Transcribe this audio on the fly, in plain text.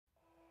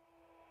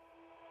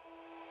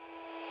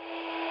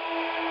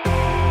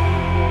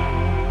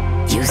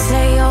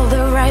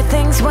right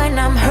things when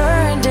I'm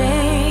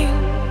hurting.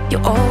 You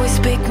always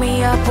pick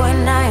me up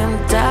when I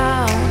am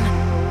down.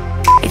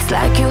 It's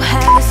like you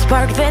have a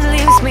spark that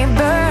leaves me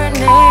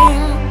burning.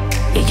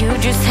 Yeah, you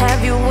just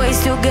have your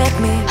ways to get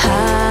me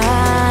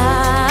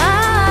high.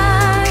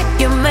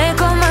 You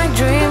make all my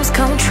dreams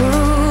come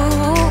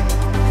true.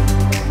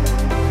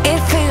 It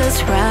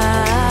feels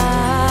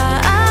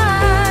right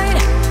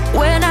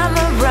when I'm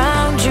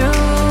around you.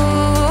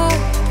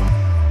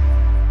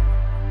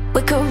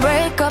 We could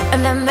break up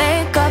and then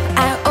make up.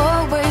 I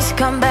always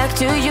come back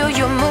to you.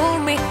 You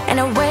move me in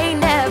a way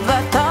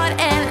never thought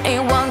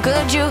anyone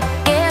could. You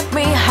get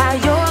me high.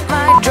 You're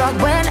my drug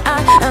when I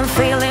am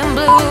feeling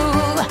blue.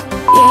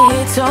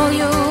 Yeah, it's all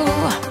you,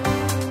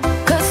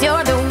 'cause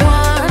you're the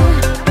one.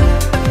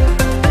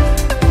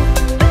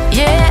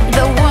 Yeah,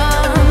 the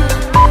one.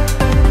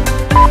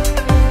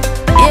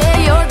 Yeah,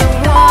 you're the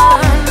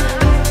one.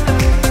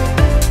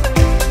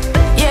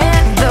 Yeah,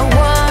 the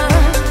one.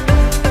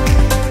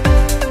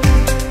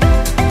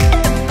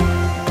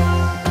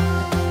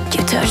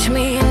 You touch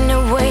me in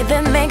a way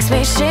that makes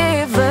me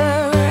shiver.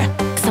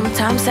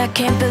 Sometimes I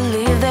can't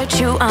believe that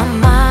you are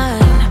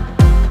mine.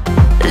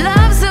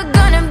 Love's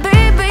gonna be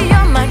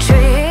beyond my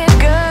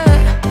trigger.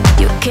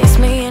 You kiss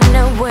me in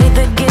a way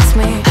that gets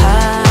me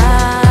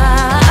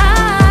high.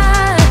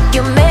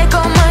 You make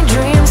all my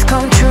dreams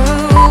come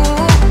true.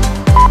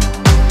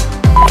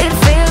 It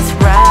feels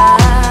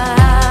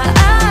right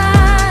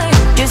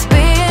just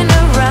being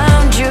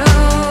around you.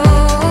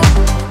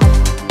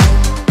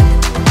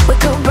 We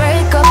could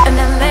break up and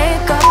then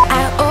make up.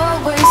 I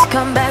always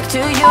come back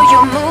to you. You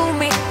move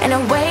me in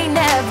a way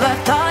never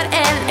thought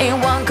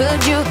anyone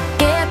could. You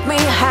get me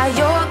high.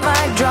 You're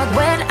my drug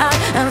when I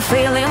am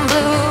feeling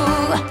blue.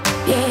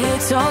 Yeah,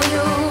 it's all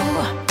you,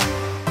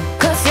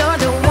 'cause you're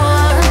the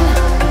one.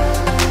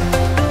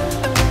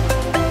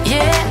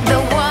 Yeah, the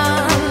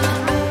one.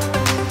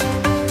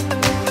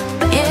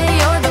 Yeah,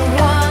 you're the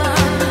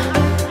one.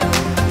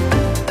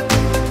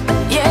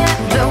 Yeah,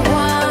 the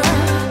one.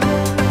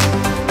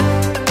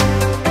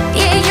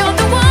 Yeah, you're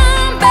the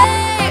one,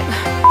 babe.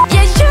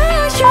 Yeah,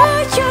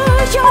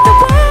 you're the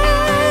one.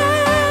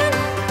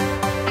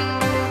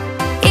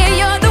 Yeah,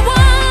 you're the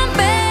one,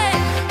 babe.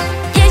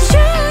 Yeah,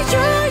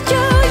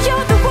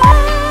 you're the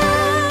one.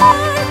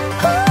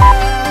 Ooh.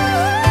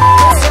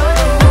 'Cause you're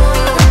the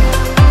one.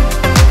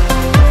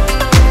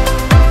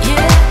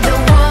 Yeah, the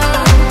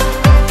one.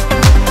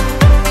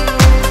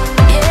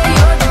 Yeah,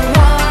 you're the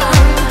one.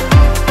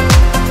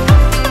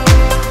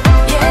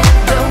 Yeah,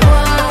 the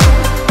one.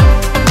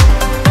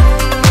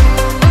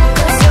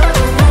 'Cause you're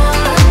the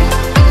one.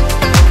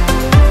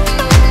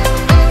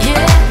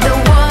 Yeah, the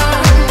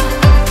one.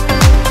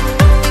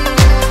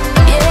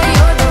 Yeah,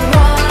 you're the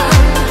one.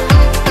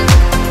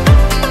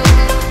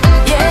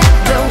 Yeah,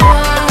 the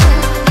one.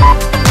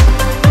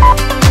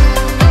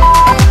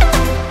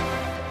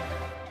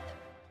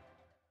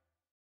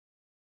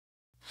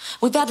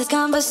 We've had this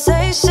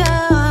conversation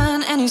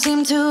and you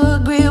seem to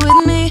agree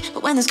with me.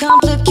 But when there's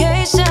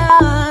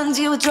complications,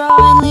 you withdraw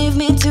and leave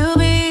me to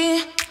be.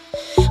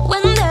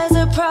 When there's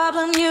a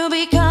problem, you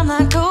become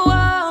like a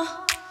wall.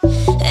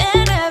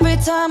 And every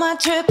time I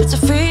trip, it's a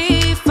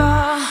free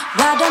fall.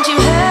 Why don't you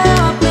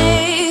help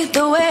me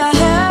the way I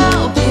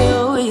help you?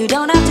 You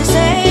don't have to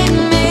save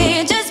me,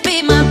 just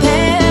be my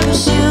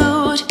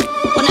parachute.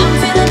 When I'm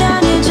feeling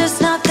down, you're just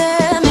not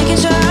there, making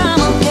sure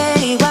I'm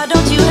okay. Why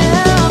don't you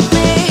help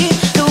me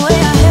the way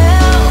I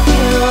help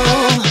you?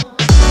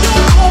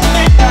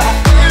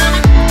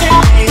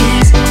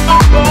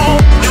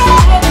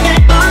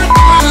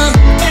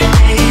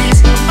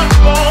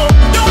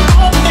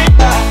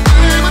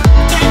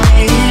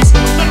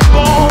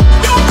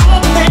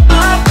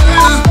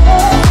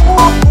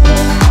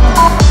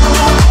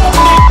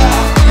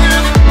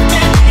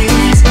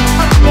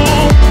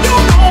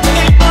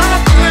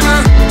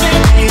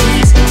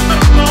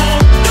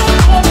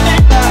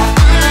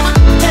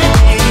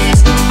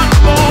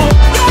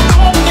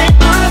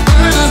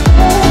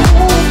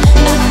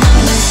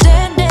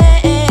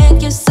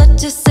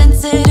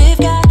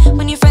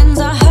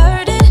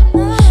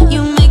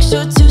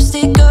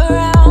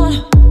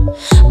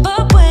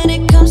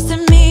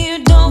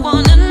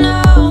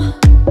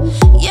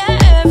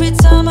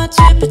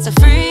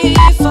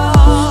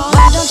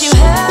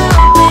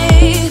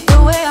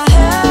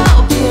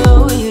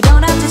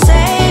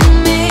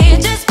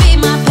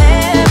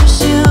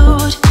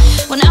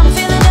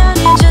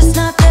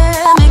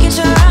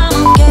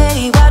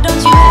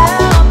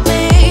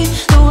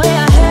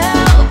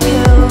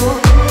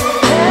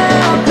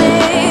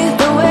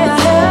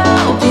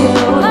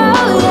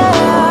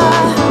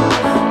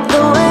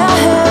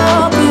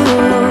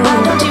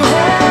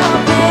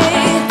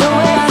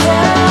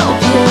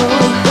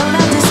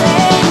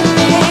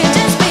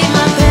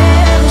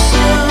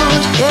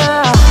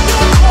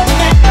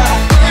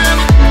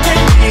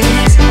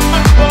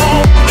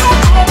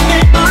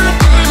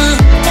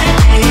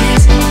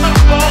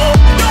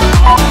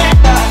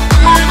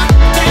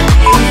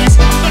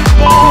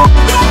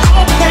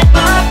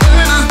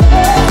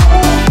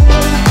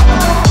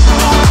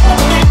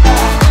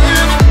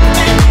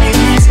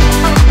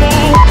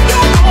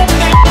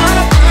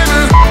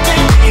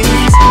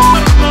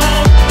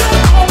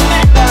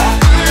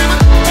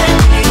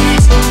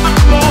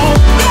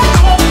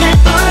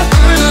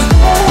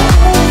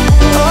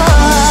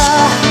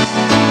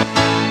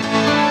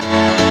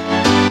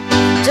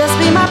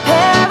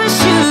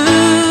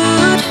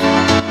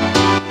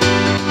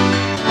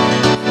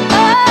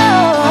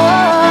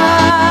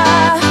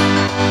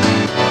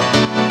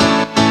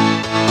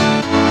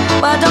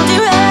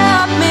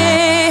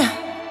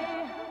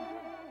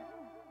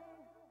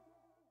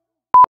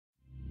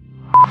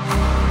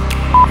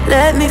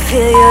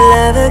 feel your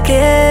love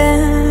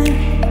again.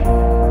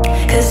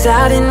 'Cause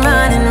I've been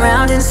running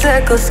round in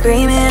circles,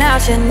 screaming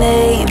out your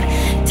name.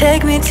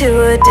 Take me to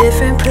a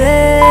different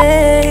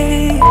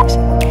place,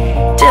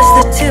 just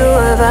the two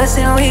of us,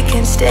 and we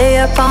can stay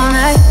up all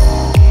night,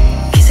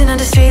 kissing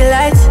under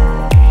streetlights,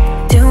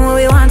 doing what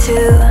we want to,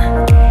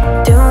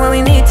 doing what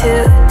we need to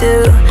do,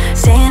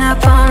 staying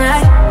up all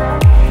night.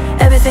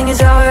 Everything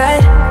is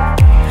alright.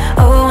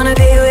 Oh, I wanna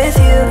be with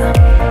you.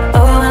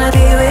 Oh, I wanna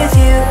be with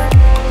you.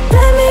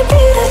 Let me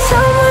be the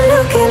someone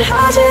who can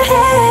hold your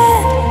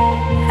hand.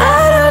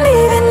 I don't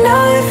even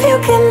know if you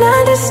can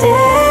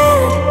understand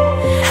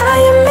how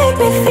you make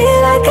me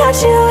feel. I got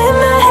you in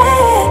my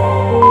head.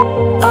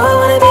 Oh, I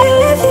wanna be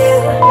with you.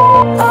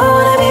 Oh, I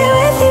wanna be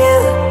with you.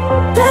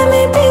 Let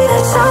me be the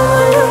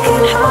someone who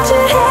can hold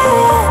your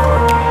hand.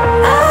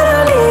 I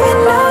don't even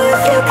know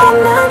if you can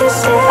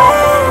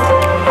understand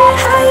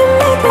how you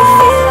make me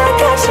feel. I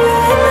got you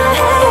in my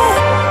head.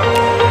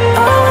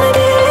 Oh, I wanna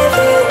be with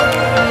you.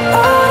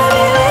 Oh, I wanna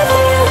be with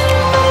you.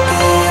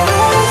 Be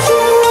with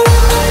you.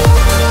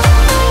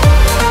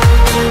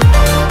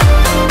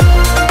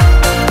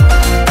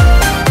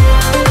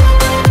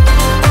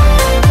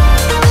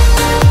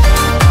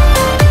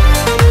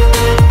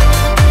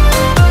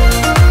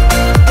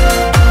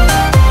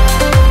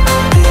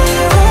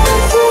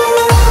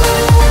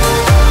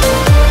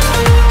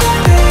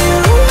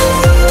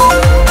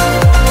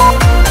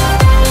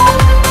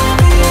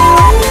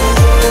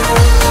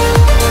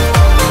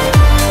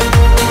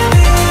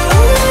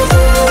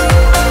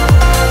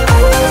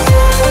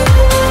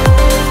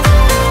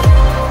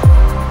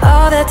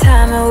 All that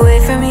time away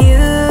from you,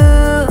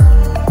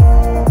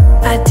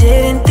 I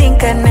didn't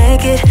think I'd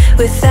make it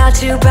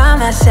without you by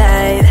my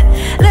side.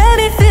 Let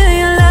me feel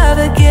your love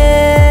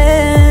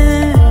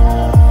again,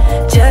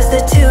 just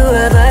the two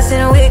of us,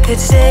 and we could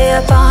stay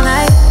up all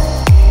night,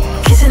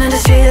 kissing under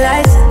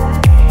streetlights,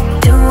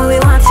 doing what we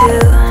want to,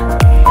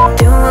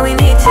 doing what we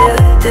need to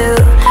do,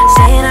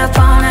 staying up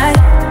all night.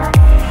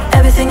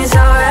 Everything is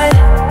alright.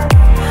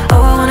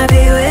 Oh, I wanna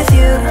be with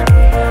you.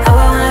 Oh,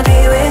 I wanna be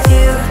with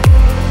you.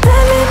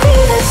 Let me be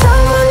the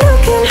someone who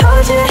can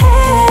hold your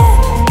hand.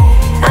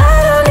 I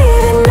don't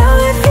even know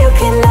if you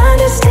can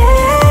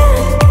understand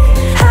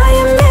how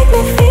you make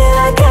me feel.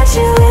 I got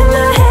you in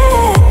my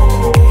head.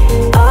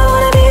 Oh, I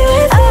wanna be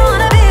with you. I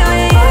wanna be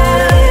with you. I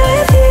wanna be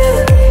with you.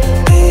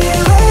 Be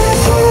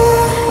with you.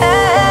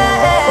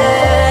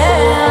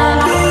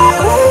 Be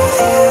with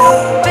you.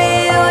 Be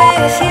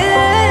with you.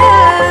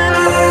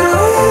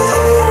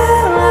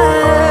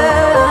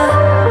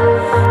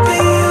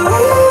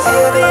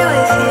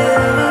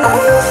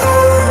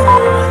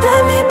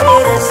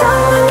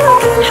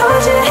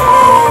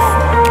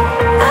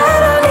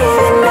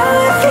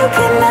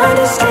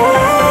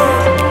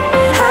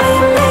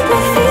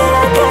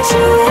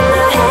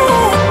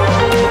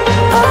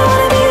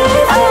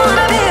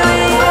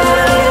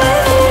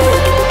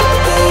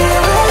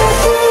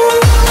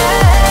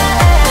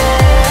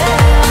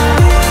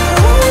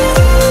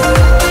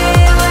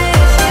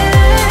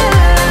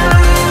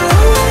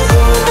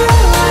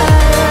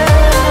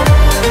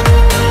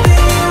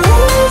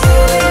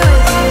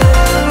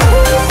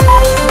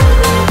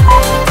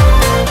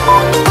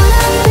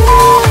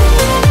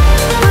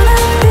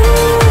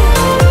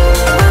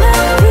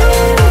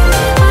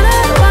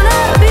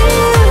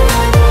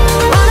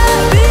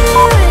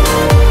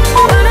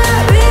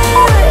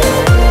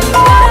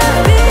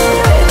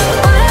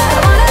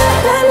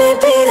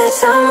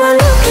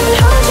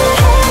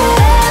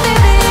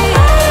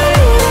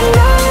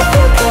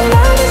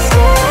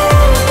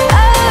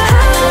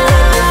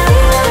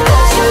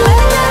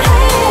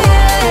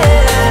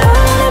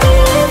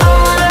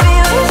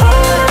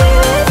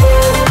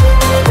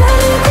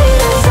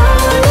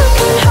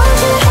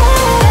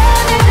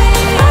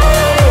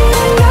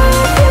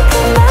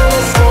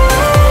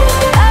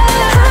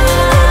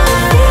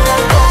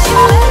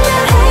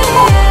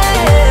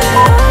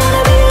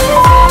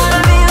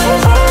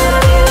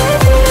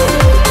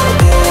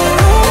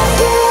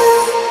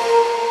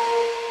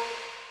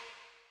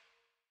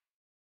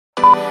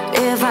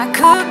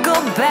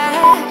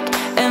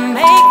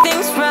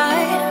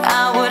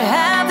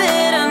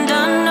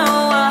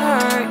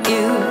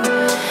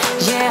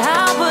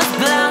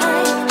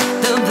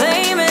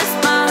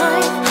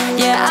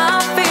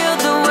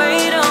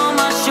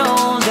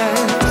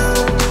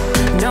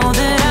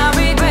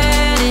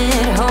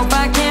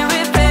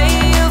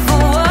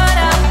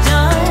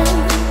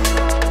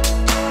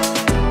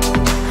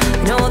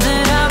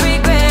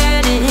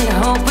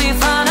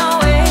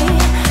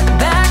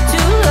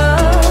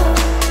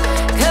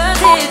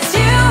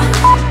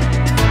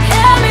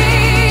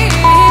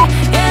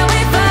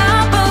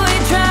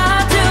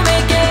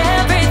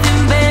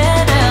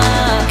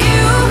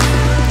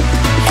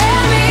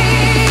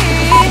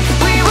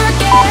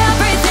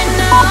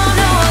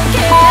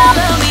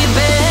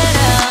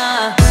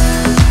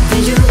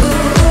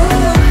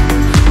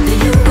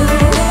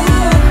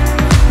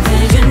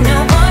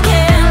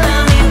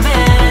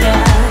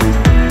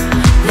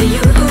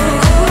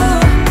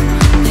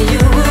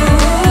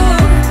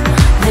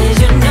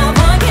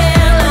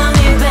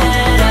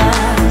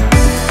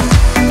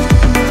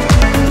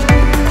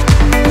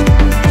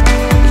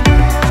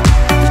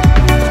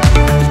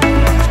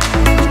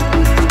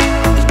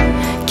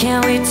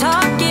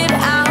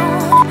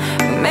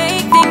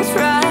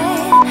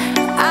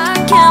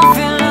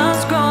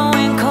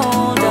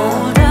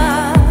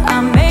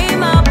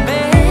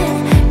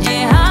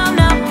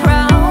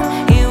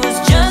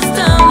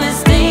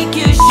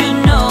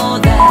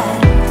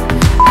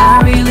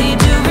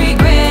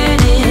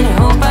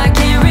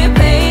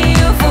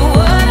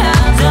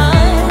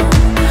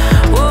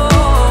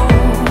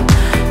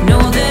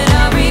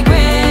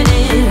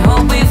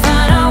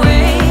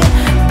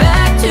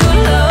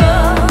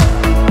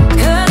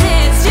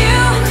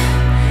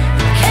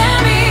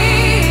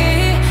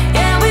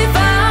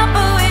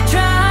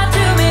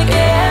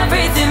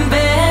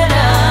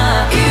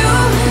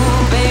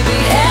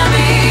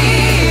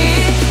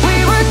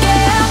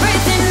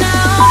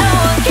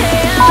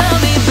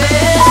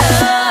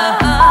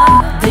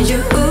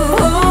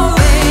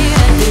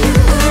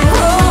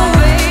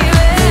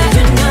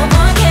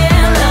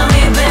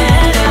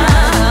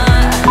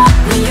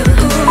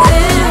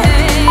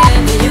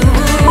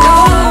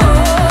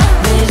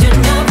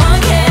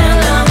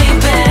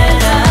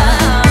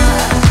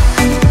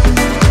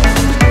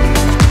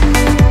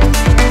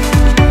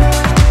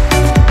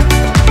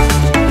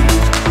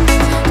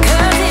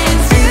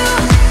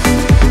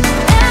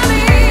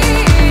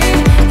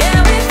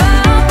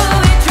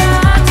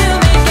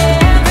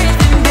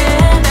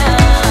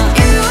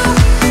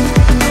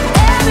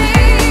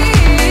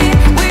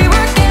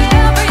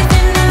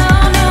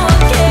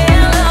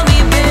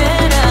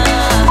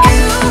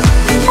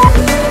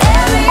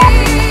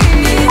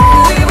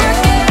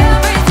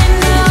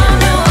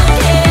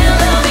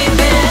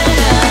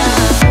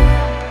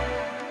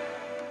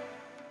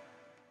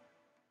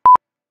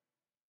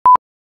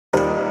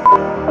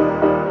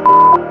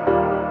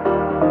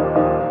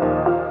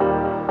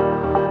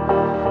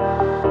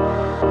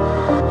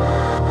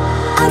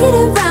 get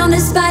around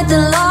despite the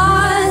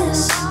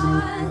loss.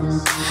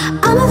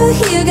 I'm over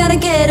here, gotta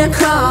get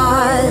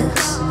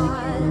across.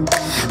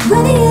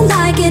 Whether you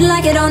like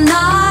it or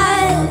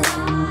not,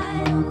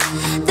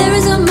 there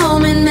is a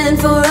moment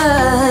meant for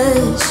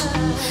us.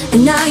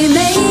 And now you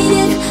made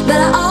it, but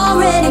I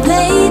already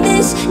played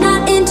this.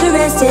 Not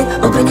interested,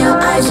 open your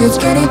eyes, let's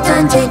get it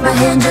done. Take my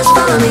hand, just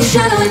follow me,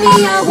 shadowing me,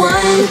 I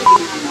won.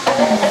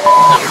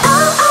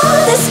 Oh, oh,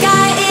 the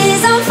sky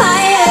is on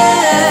fire.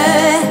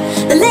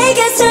 The lake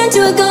has turned to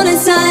a golden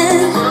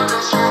sun.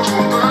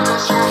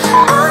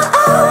 Oh,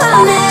 oh,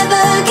 I'll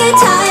never get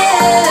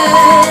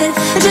tired.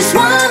 I just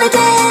wanna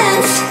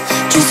dance,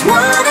 just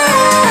wanna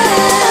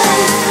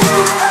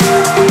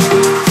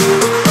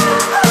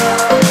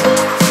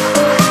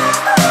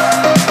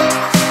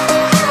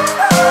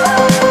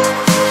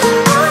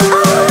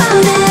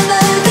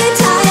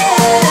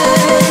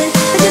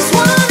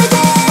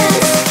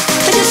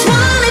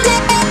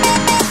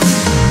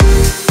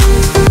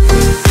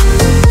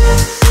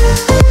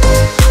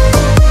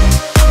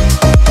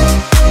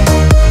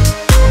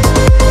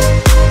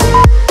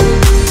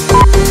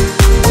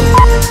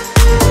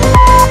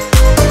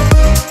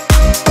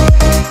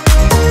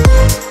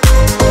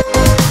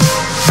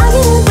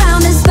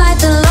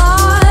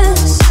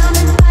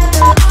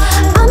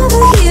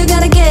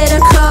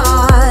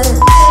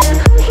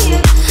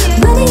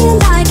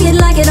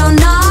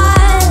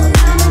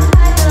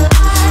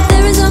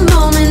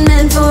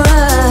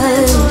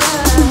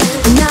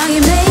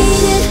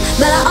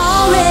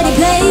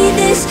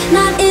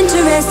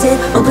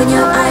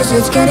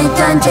let's get it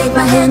done, take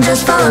my hand,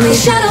 just follow me,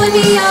 shadowing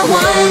me, I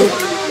won.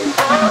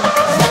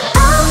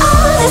 Oh,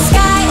 oh, the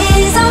sky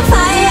is on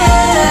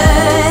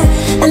fire.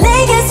 The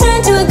lake has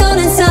turned to a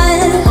golden sun.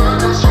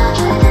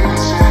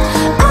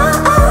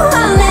 Oh, oh,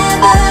 I'll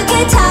never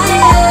get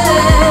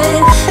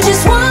tired. I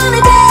just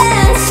wanna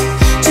dance,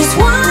 just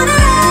wanna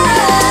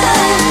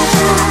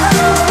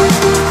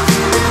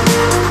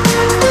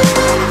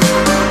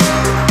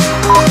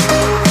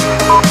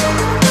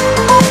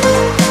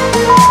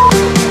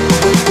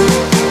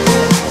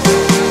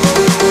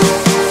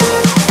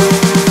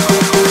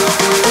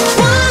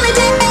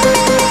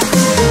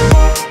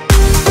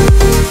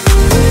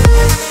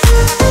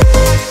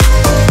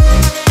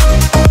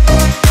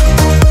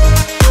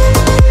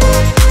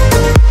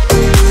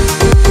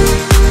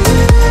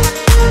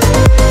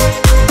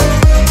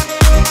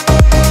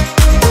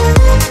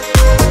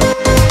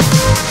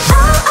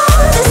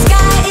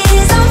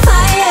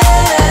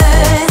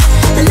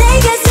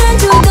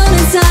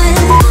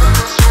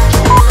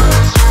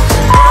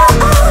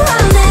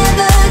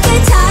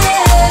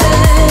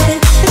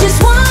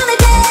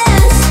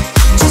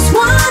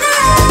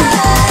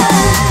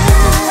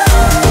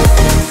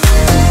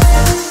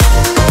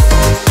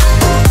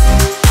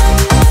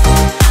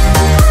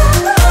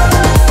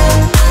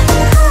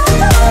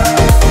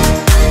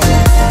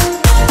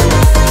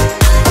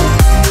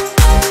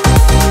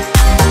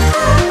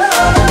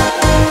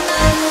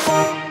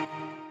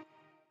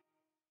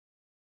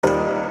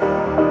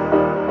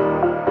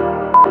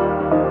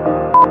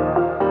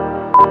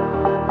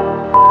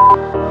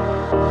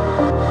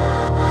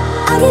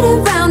get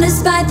around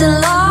despite the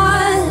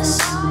loss.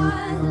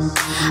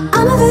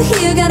 I'm over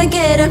here, gotta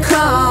get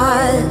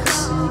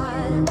across.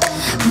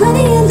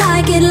 Whether you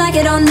like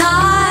it or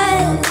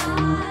not,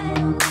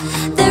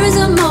 there is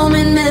a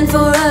moment meant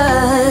for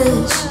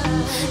us.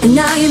 And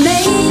now you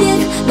made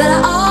it, but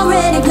I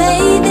already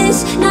played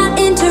this. Not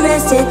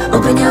interested,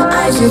 open your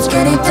eyes, let's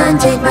get it done.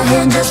 Take my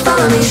hand, just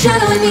follow me,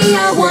 shadowing me,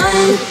 I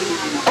won.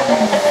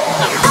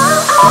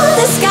 Oh, oh,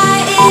 the sky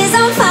is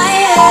on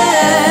fire.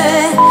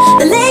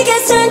 The lake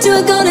has turned to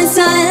a golden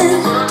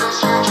sun.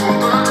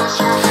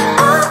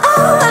 Oh,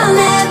 oh, I'll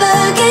never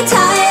get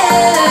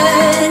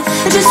tired.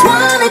 I just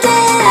wanna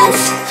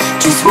dance,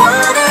 just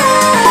wanna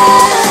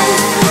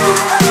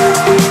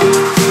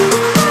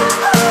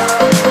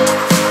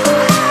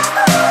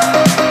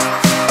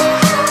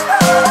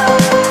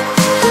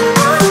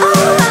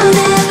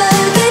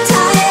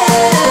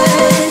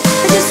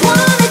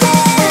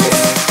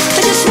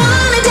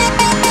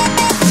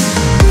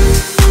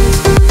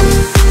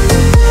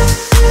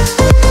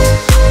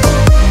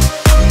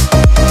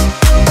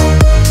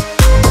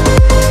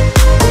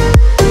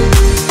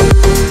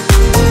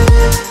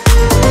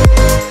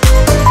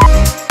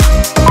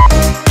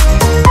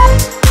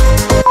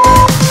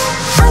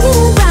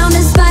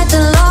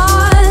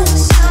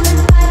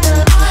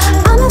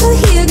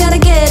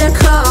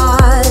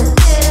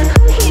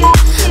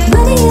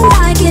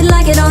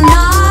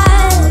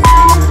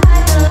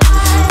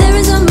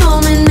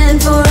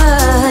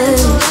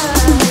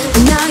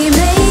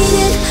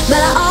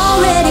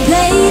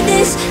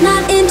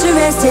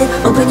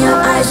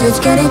let's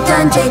get it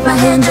done, take my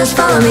hand, just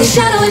follow me,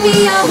 shadowing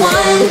me, I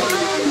won.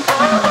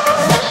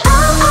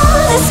 Oh,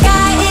 oh, the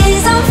sky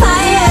is on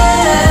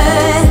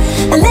fire.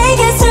 The lake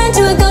has turned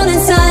to a golden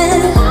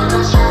sun.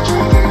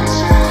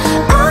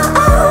 Oh,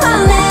 oh,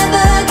 I'll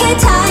never get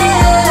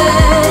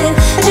tired.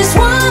 I just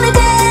wanna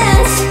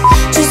dance,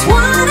 just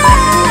wanna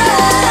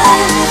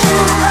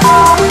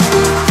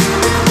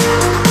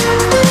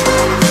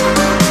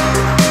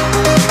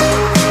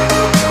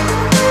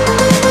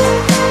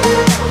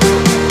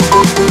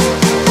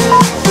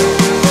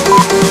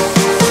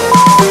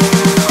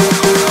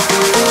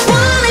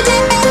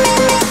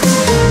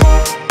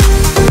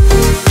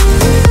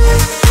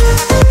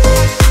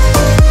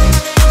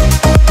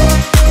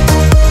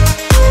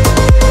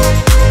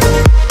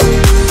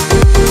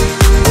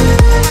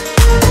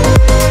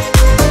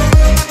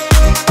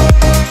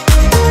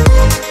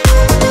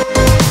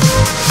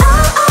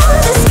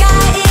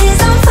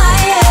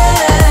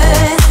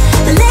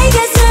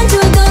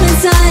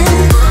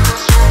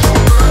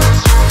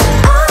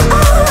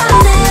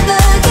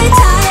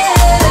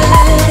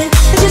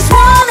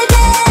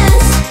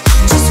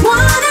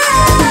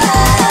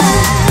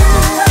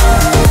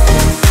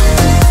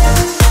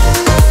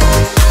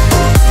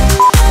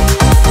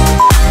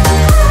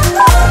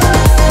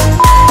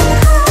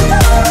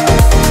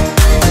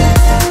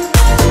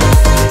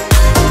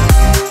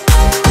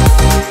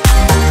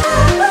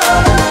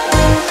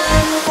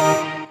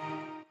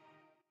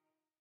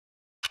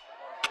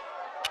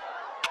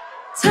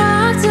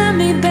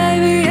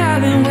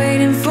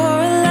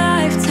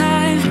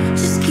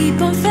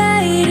on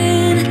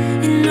fading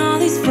in all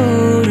these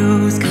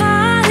photos,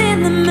 caught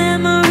in the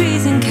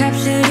memories and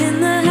captured in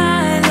the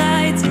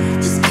highlights.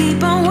 Just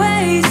keep on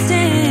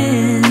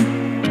wasting.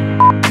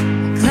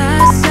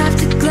 Glass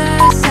after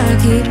glass, I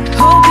keep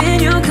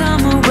hoping you'll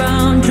come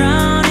around,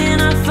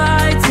 drowning our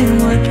fights in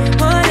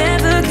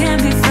whatever can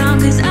be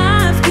found. 'Cause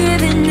I've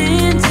given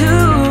in to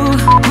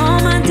all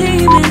my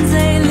demons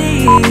lately.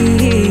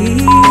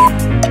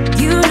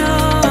 You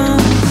know,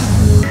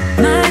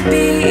 might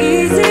be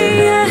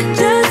easier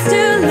just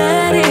to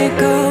let it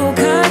go.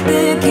 Cut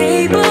the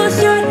cable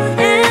short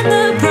and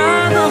the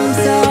problem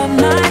solved.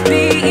 Might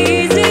be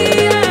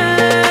easier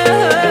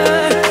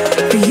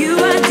for you.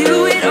 I do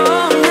it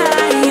all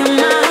night. You're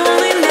my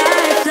only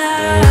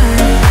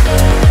lifeline.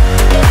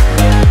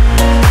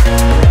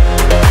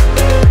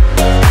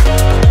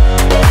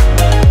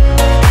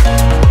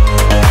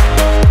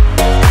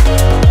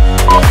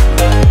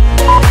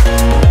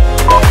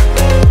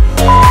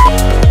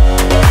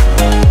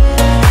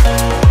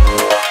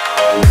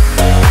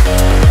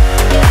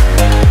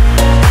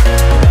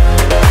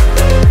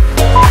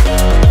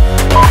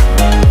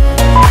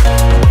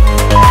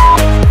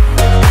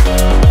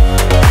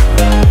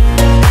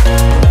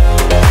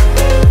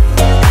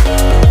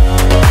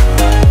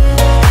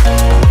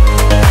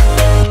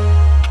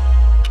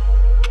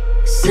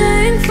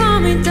 Sing for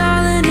me,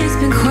 darling, it's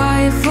been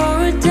quiet for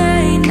a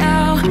day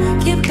now.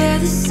 Can't bear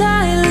the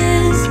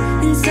silence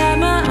inside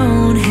my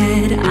own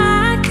head.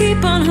 I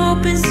keep on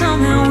hoping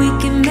somehow we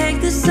can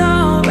make this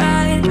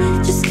alright.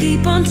 Just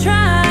keep on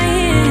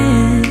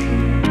trying.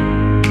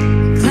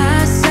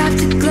 Glass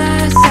after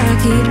glass, I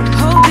keep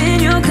hoping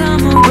you'll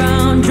come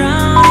around,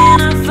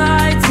 drowning our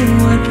fights in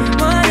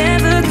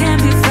whatever can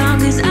be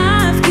found. 'Cause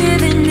I've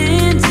given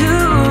in to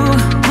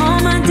all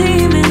my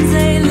demons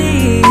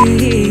lately.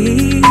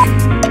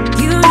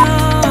 You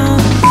know,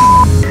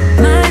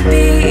 might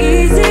be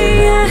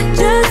easier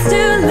just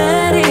to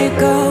let it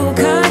go.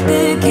 Cut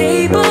the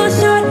cable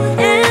short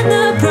and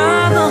the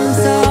problem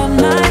solved.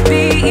 Might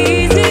be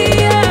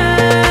easier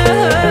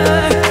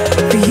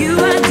for you.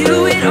 I do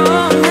it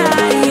all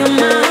night. You're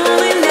my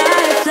only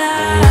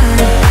lifeline.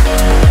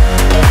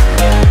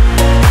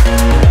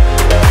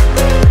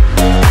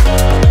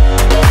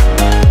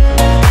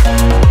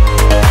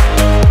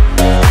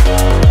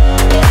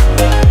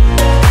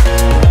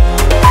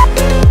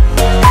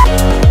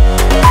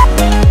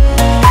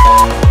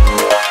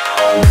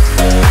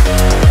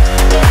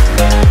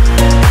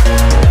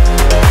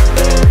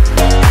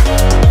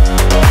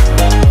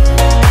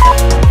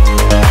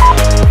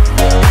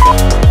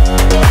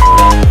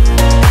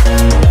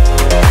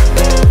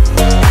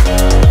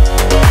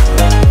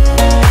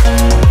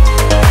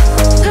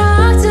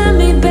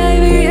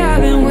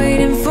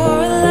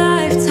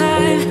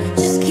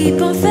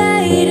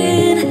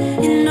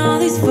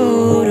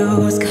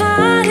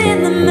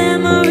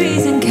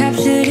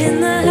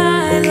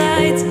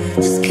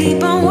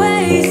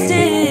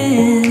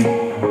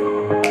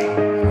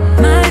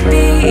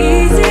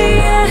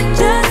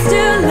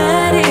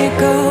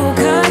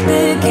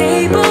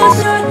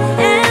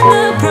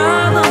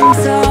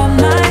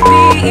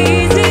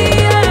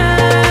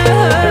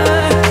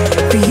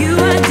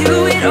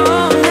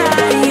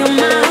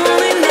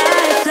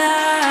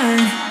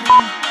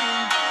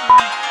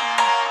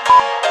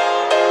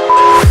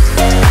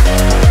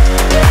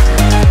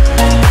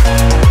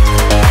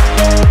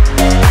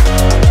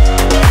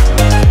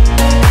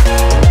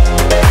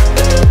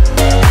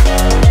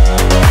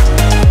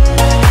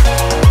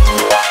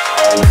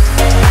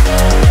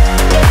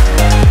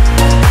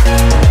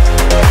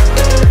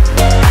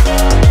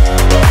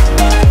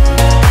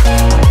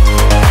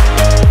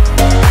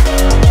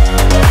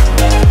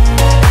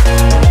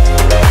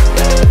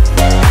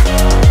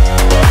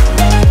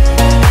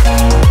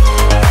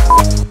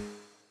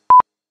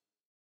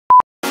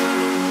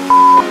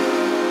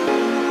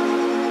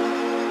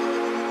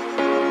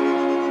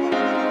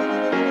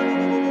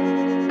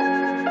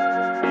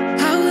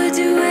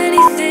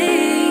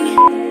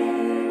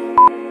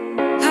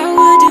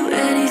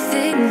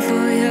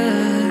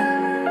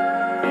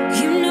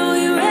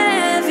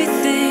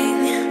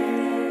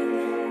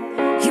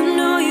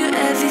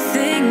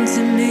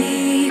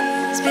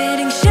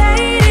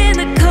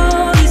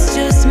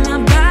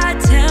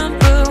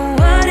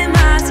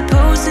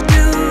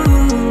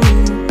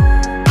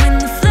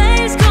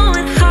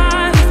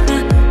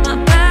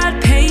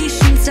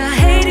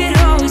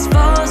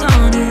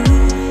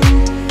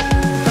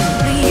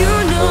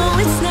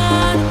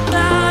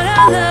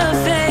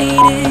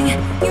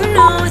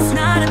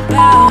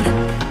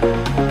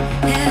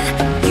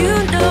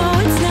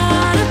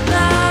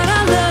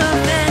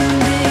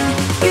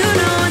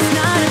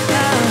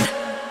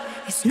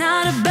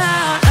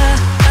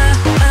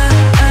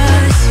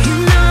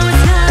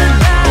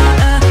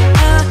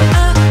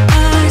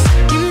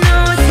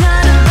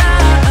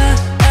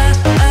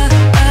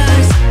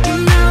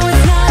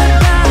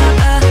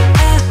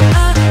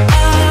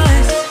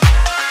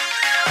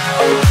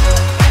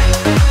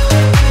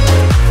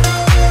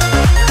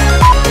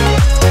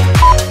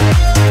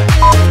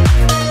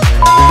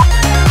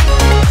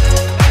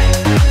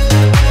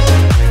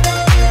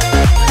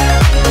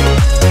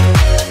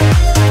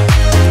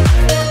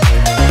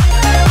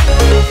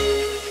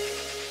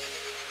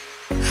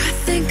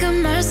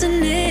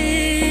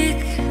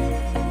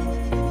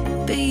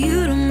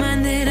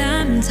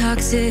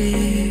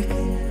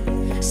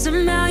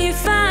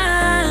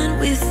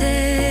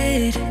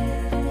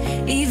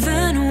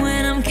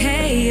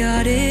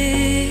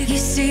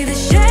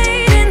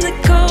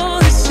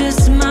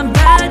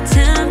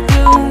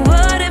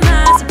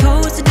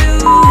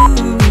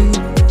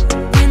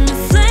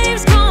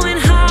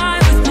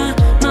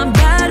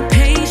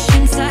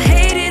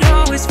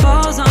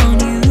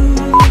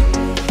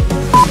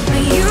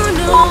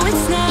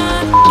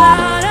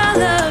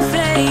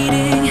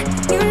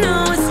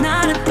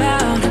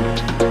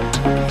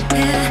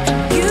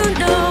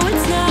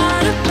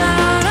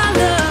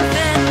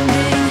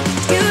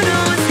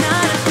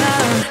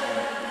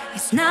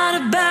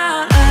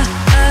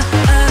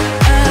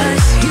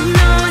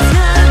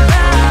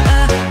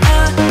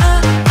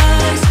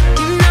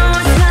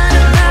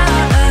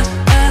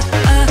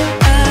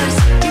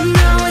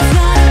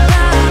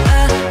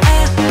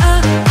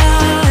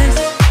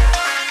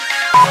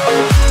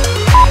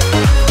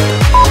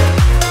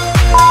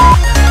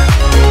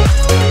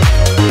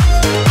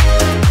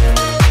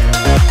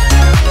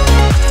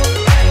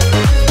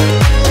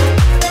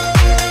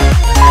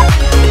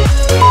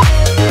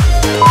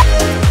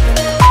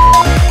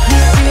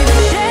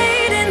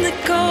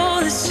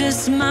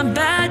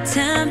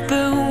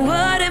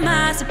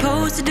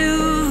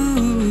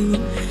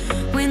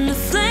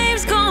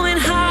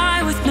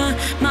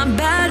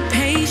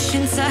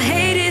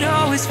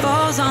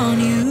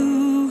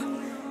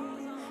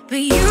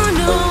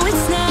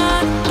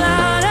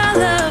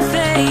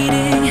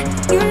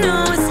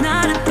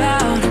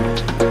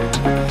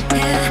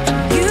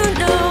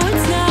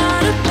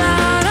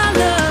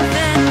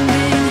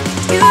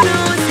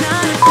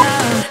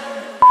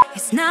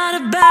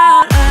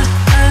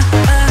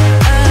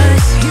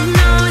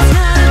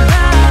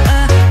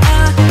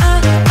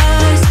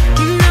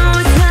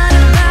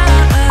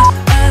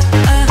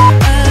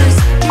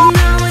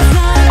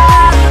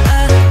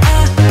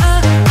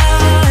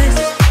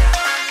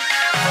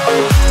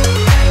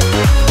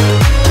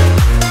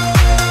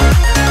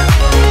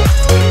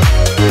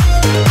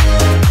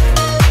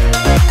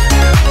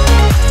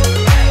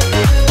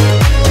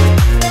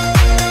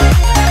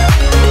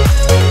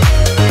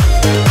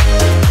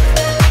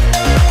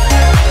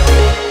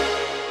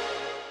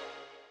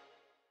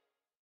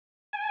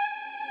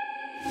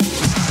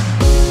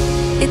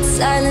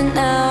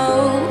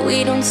 now, we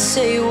don't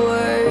say a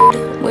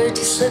word. We're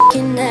just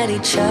looking at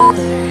each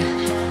other.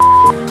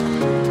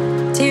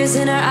 Tears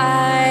in our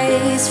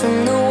eyes from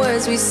the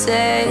words we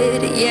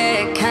said.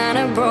 Yeah, it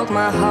kinda broke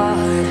my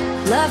heart.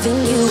 Loving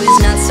you is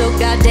not so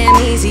goddamn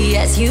easy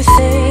as you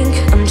think.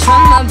 I'm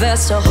trying my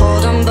best to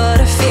hold on, but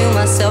I feel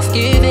myself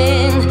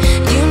giving.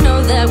 You know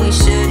that we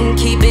shouldn't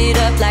keep it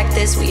up like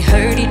this. We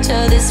hurt each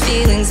other's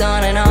feelings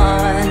on and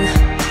on.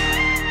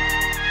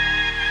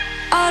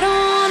 I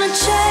don't wanna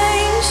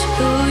change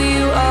who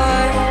you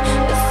are.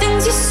 The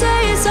things you say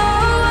is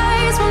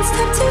always one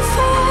step too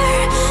far.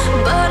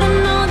 But I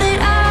know that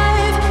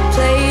I've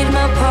played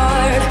my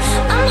part.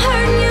 I'm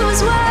hurting you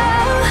as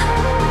well.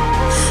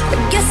 I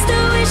guess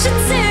that we should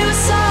say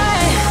we're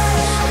sorry.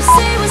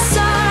 Say we're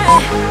sorry.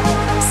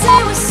 Say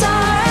we're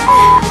sorry.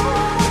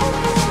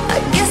 I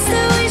guess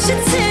that we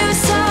should say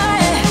we're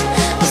sorry.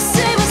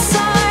 Say we're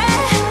sorry.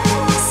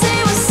 Say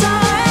we're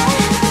sorry.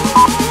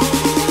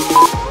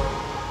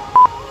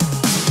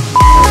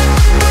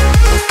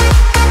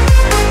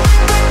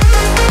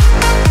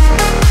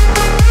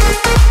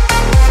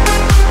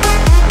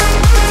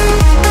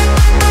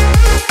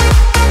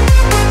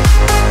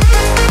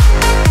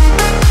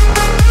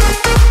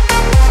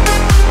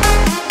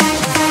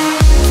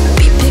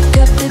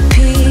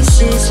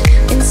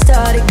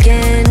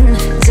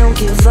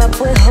 Give up,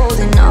 we're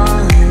holding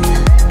on.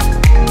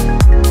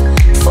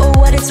 For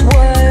what it's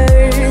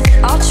worth,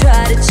 I'll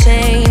try to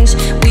change.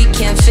 We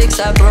can't fix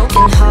our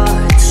broken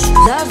hearts.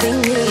 Loving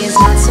me is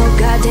not so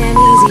goddamn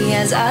easy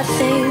as I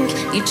think.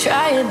 You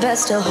try your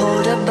best to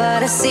hold up,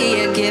 but I see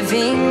you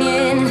giving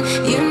in.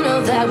 You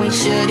know that we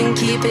shouldn't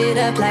keep it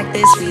up like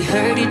this. We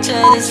hurt each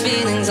other's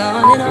feelings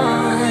on and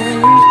on.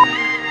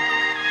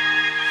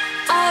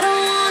 I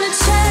don't wanna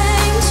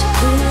change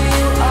who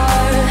you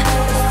are.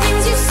 The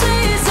things you say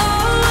is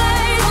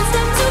always one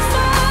step too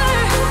far.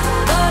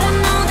 But I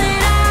know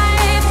that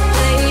I've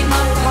played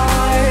my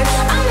part.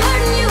 I'm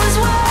hurting you as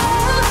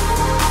well.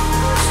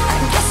 I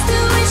guess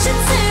that we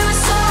should say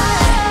we're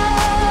sorry.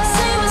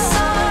 Say we're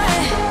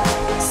sorry.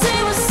 Say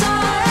we're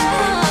sorry.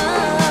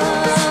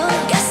 I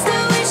guess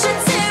that we should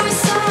say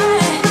we're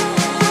sorry.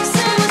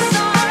 Say we're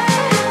sorry.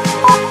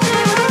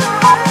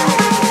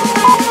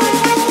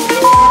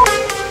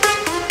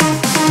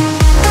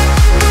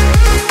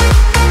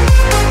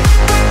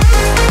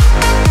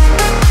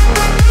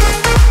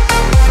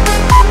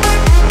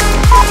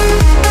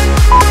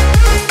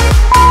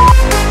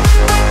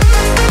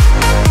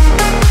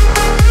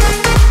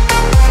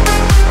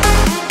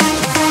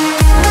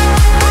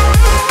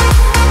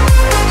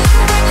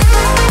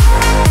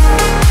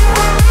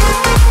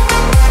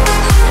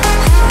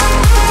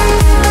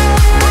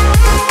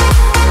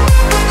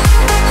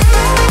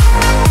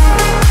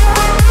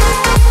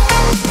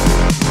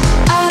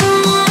 I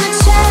don't wanna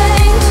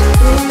change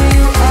who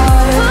you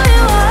are.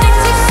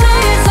 Things you say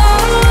is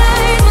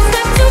always one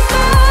step too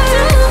far.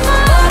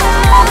 But I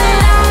know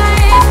that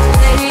I've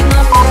played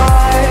my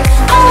part.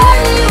 I'm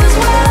hurting you as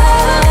well.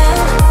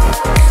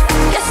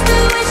 Guess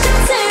that we should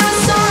say we're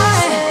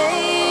sorry.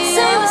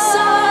 Say we're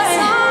sorry.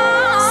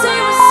 Say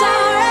we're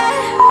sorry.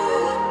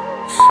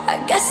 I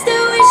guess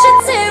that we should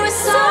say we're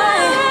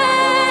sorry.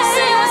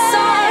 Say we're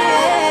sorry.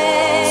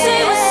 Say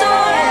we're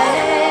sorry.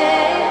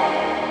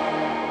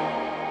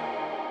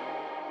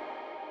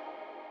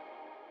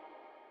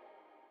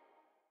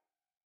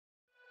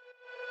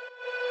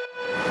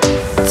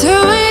 2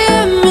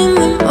 a.m. in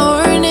the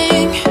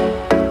morning,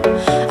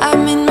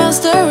 I'm in my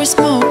story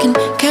smoking,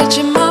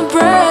 catching my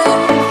breath.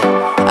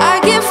 I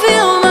can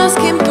feel my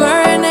skin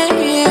burning.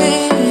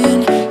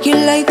 You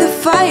light the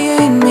fire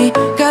in me,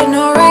 got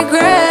no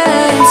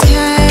regrets.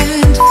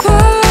 Can't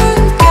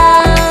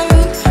forget,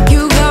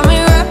 you got me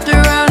wrapped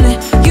around it.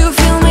 You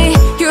feel me,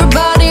 your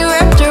body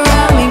wrapped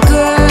around me.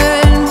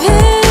 Good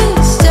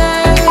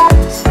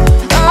mistakes.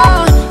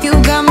 Oh, you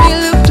got me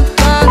looped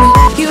about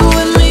it. You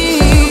and me,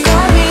 you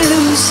got me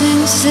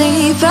losing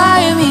sleep. I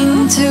am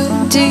in too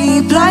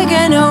deep, like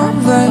an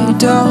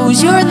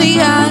overdose. You're the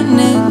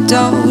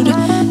antidote.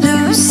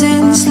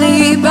 Losing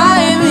sleep, I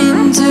am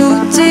in too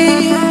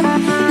deep.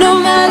 No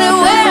matter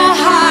where I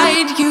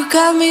hide, you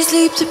got me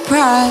sleep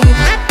deprived.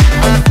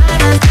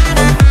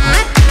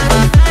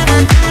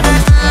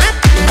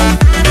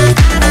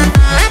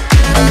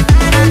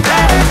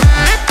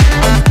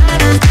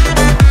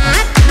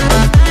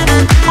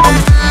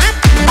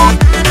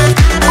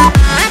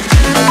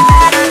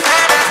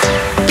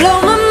 Blow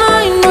my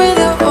mind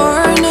without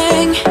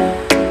warning.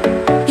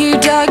 You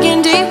dug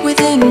in deep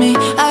within me.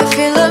 I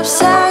feel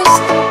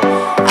obsessed.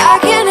 I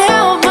can't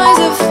help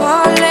myself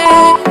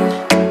falling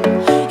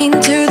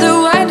into the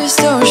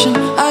widest ocean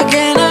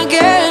again,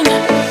 again.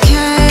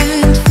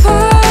 Can't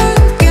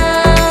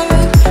forget,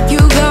 you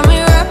got me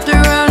wrapped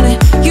around it.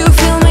 You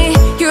feel me,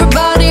 your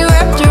body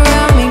wrapped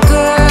around me.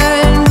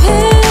 Good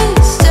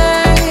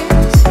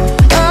mistakes.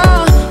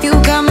 Oh, you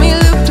got me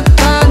looped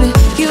about it.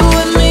 You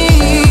and me,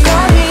 you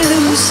got me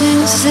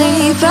losing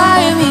sleep. I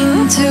am in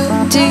too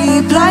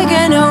deep, like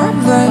an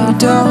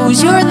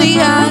overdose. You're the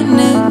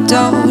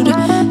antidote.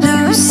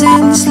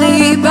 Losing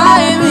sleep,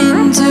 I am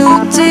in too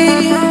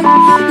deep.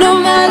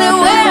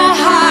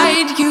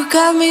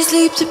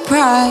 sleep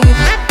deprived.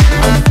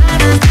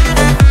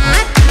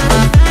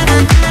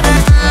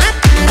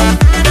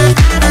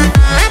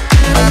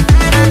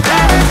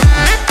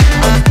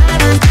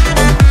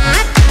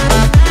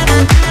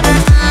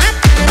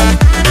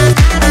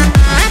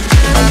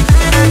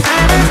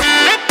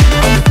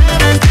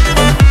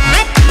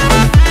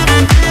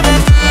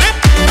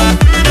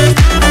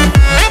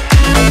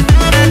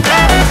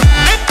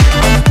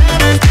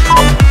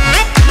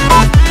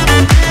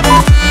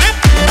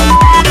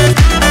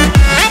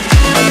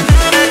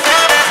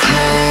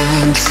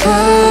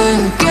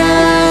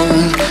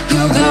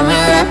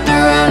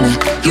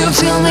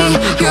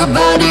 Your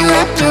body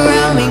wrapped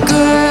around me,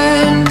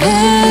 good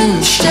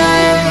and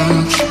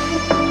strange.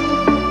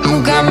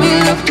 You got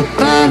me looked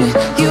upon it,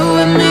 you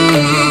and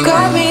me.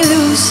 Got me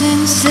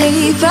losing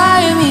sleep,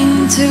 I am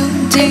in too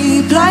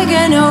deep, like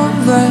an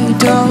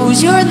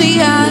overdose. You're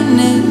the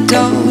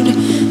antidote.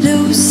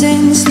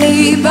 Losing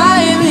sleep,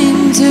 I am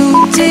in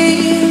too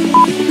deep.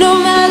 No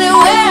matter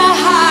where I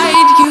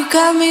hide, you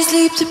got me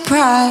sleep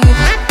deprived.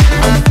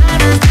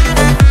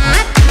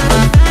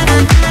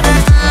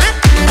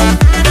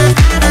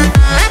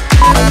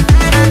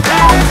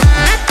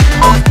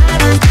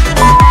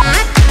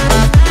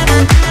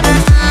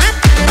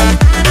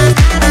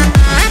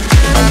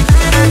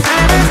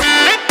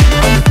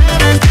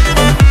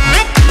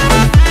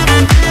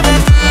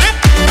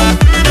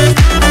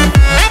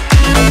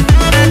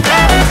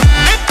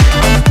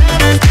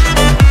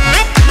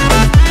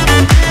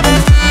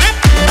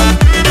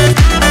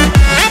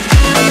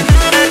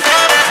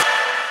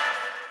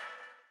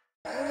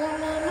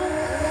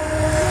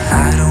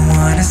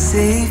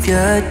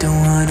 Savior,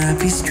 don't wanna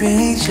be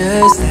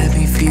strangers. Let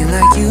me feel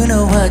like you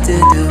know what to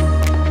do.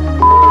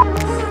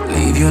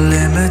 Leave your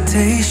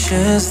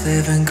limitations,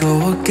 live and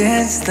go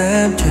against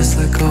them. Just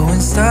let go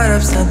and start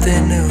up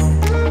something new.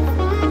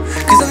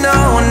 Cause I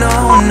know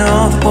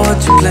that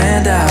what you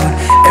planned out,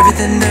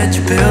 everything that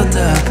you built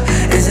up,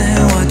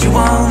 isn't what you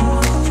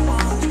want.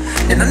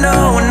 And I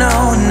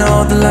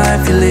know the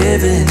life you're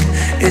living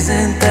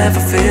isn't that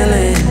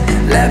fulfilling.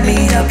 Let me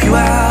help you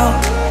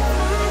out.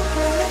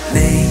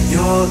 Lay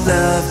your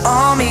love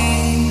on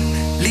me,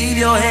 leave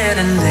your head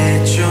and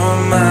let your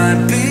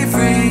mind be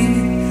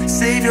free.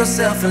 Save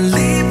yourself and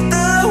leave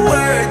the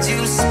words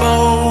you've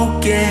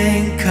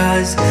spoken,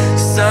 cause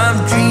some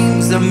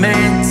dreams are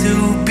meant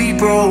to be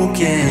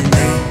broken.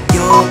 Lay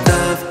your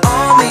love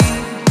on me,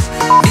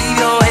 leave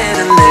your head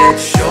and let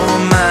your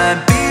mind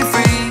be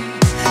free.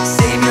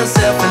 Save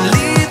yourself and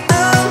leave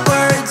the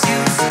words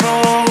you've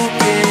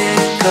spoken,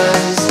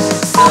 cause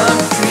some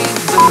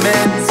dreams are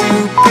meant to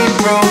be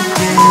broken.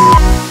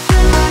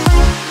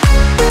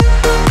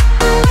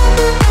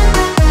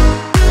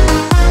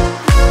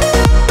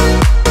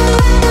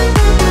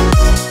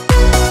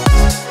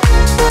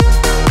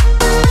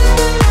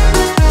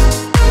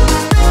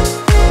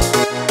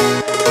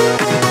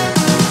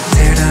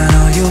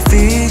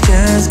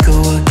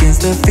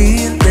 The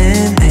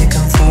feeling, make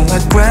them fall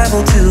like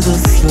gravel to the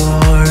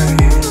floor.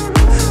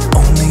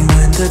 Only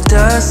when the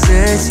dust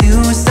sets, you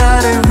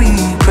start to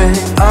regret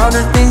all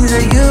the things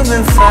that you've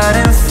been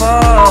fighting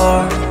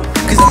for.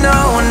 Cause I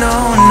know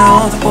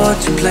that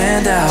what you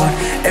planned out,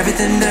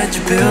 everything that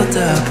you built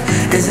up,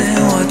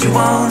 isn't what you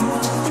want.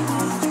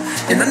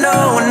 And I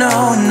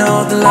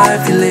know the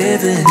life you're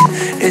living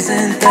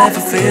isn't that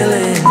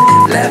fulfilling.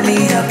 Let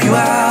me help you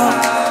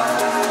out.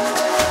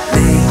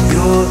 Lay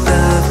your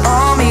love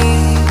on me,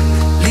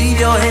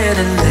 your head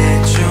and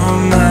let your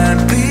mind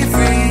be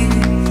free.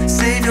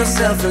 Save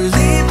yourself and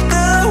leave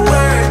the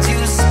words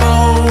you've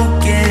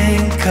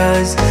spoken,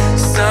 cause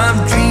some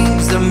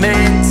dreams are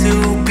meant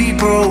to be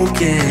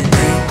broken.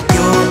 Lay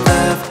your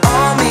love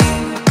on me,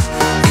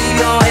 leave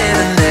your head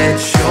and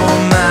let your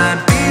mind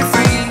be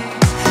free.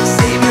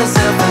 Save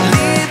yourself and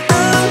leave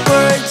the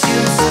words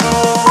you've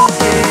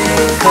spoken,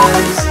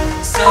 cause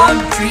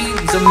some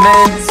dreams are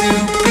meant to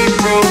be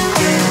broken.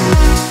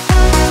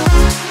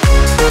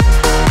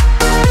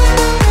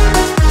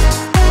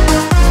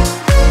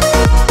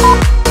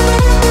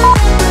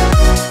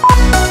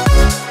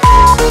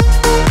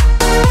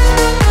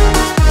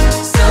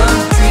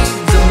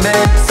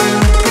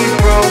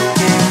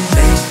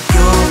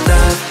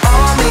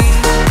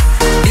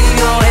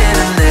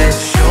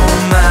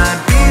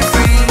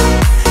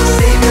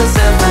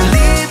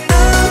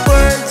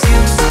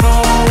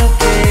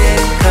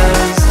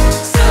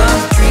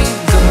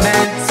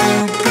 Meant to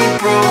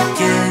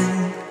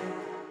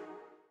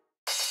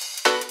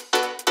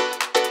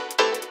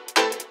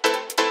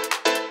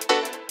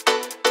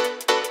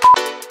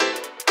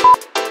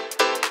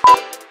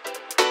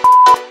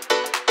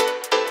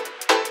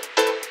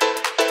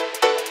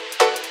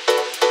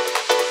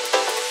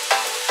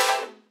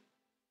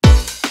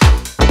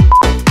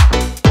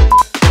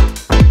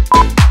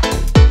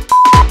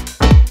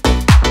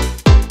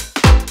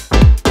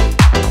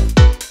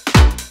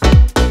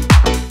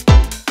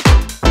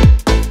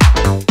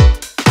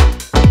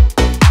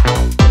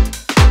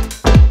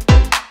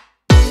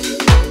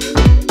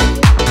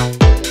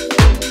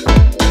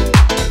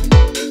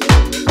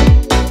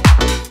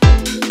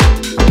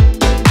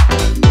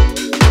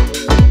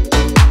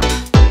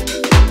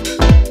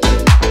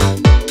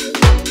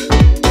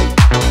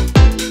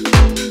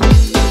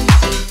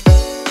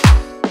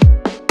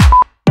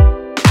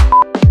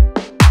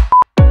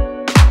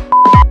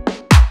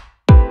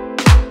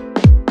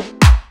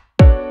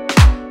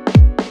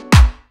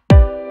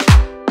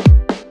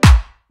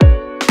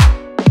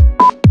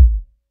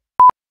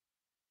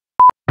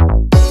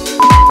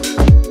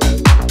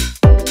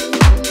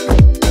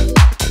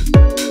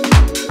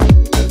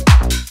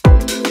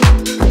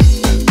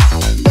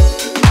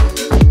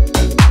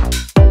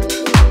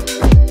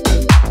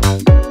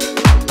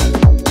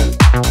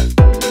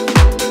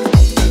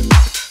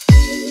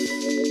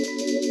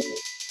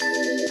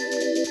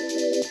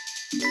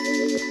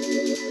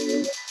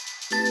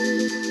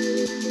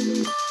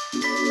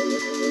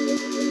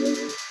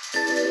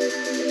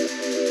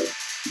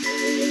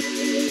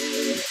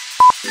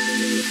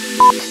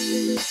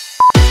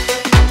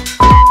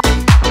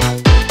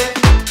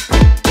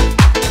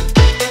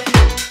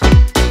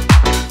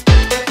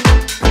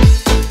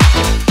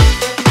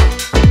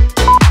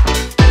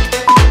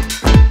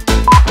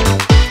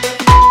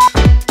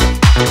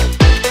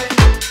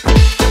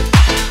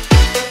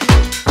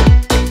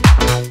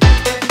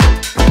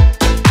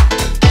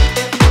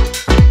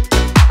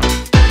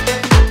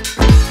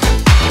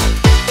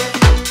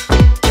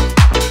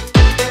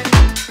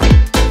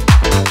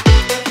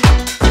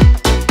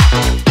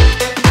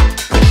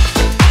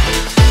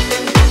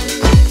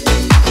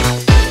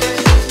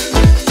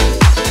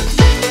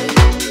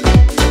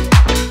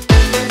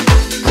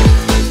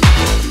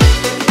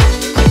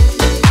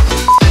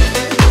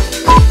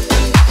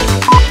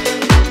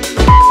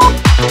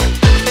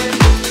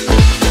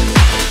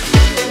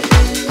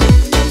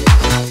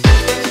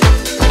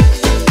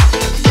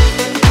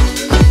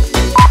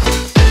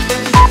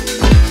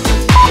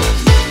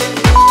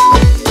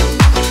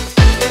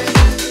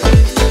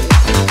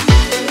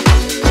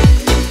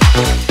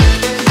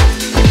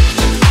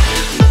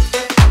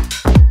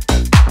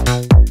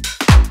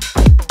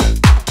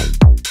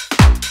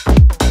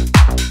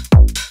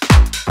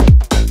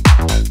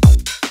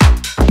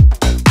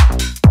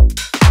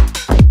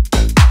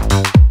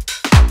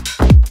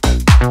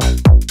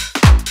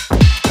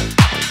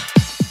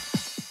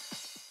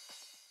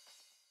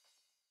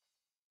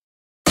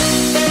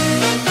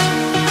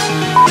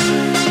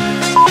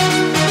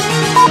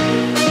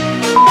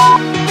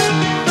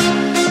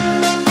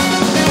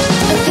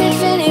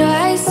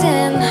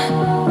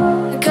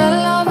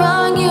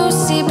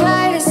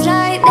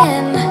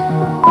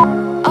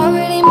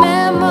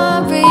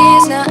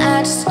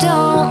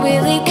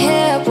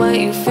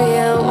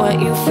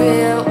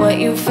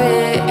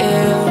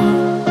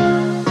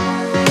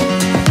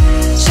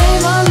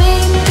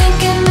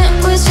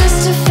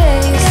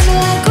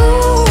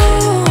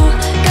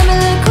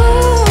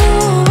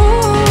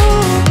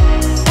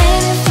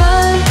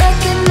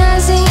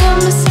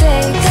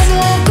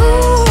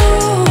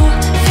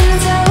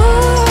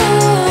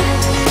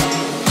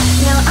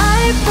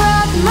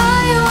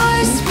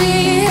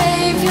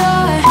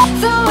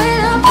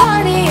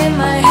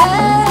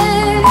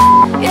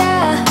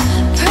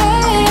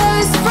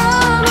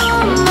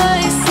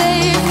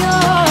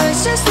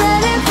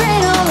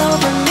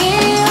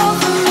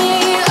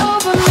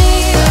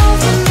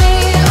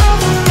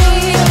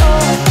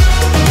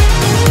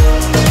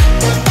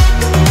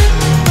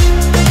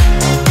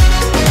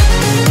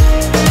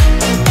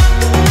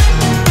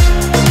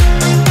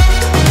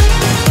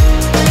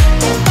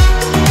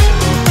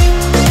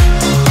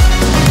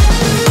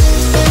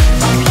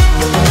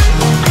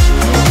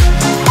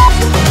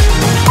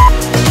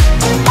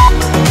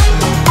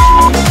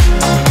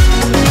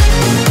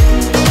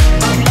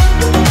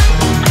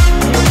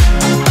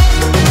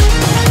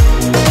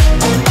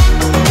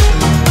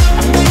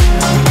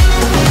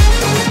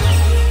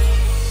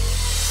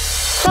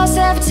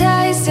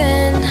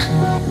baptizing.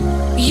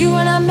 You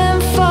are not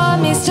meant for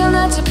me, still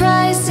not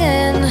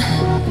surprising.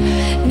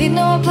 Need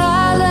no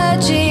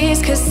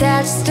apologies, cause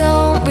I just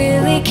don't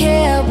really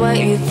care what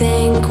you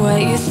think,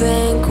 what you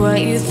think,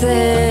 what you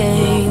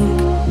think.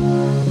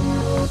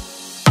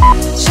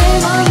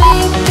 Shame on me,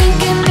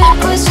 thinking it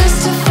was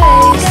just a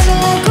phase. Got me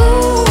like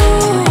ooh,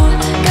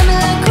 got me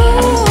like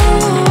ooh.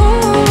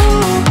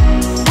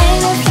 Ain't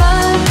no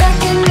fun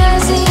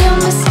recognizing your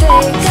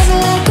mistakes. Got me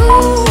like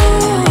ooh,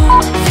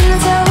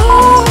 feeling so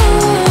ooh.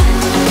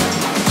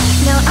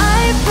 Now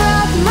I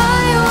brought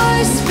my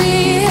worst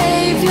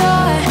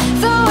behavior,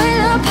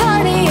 throwing a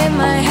party in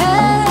my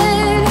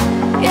head.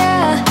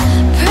 Yeah,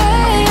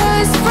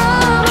 prayers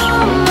from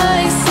all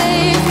my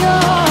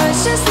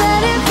saviors.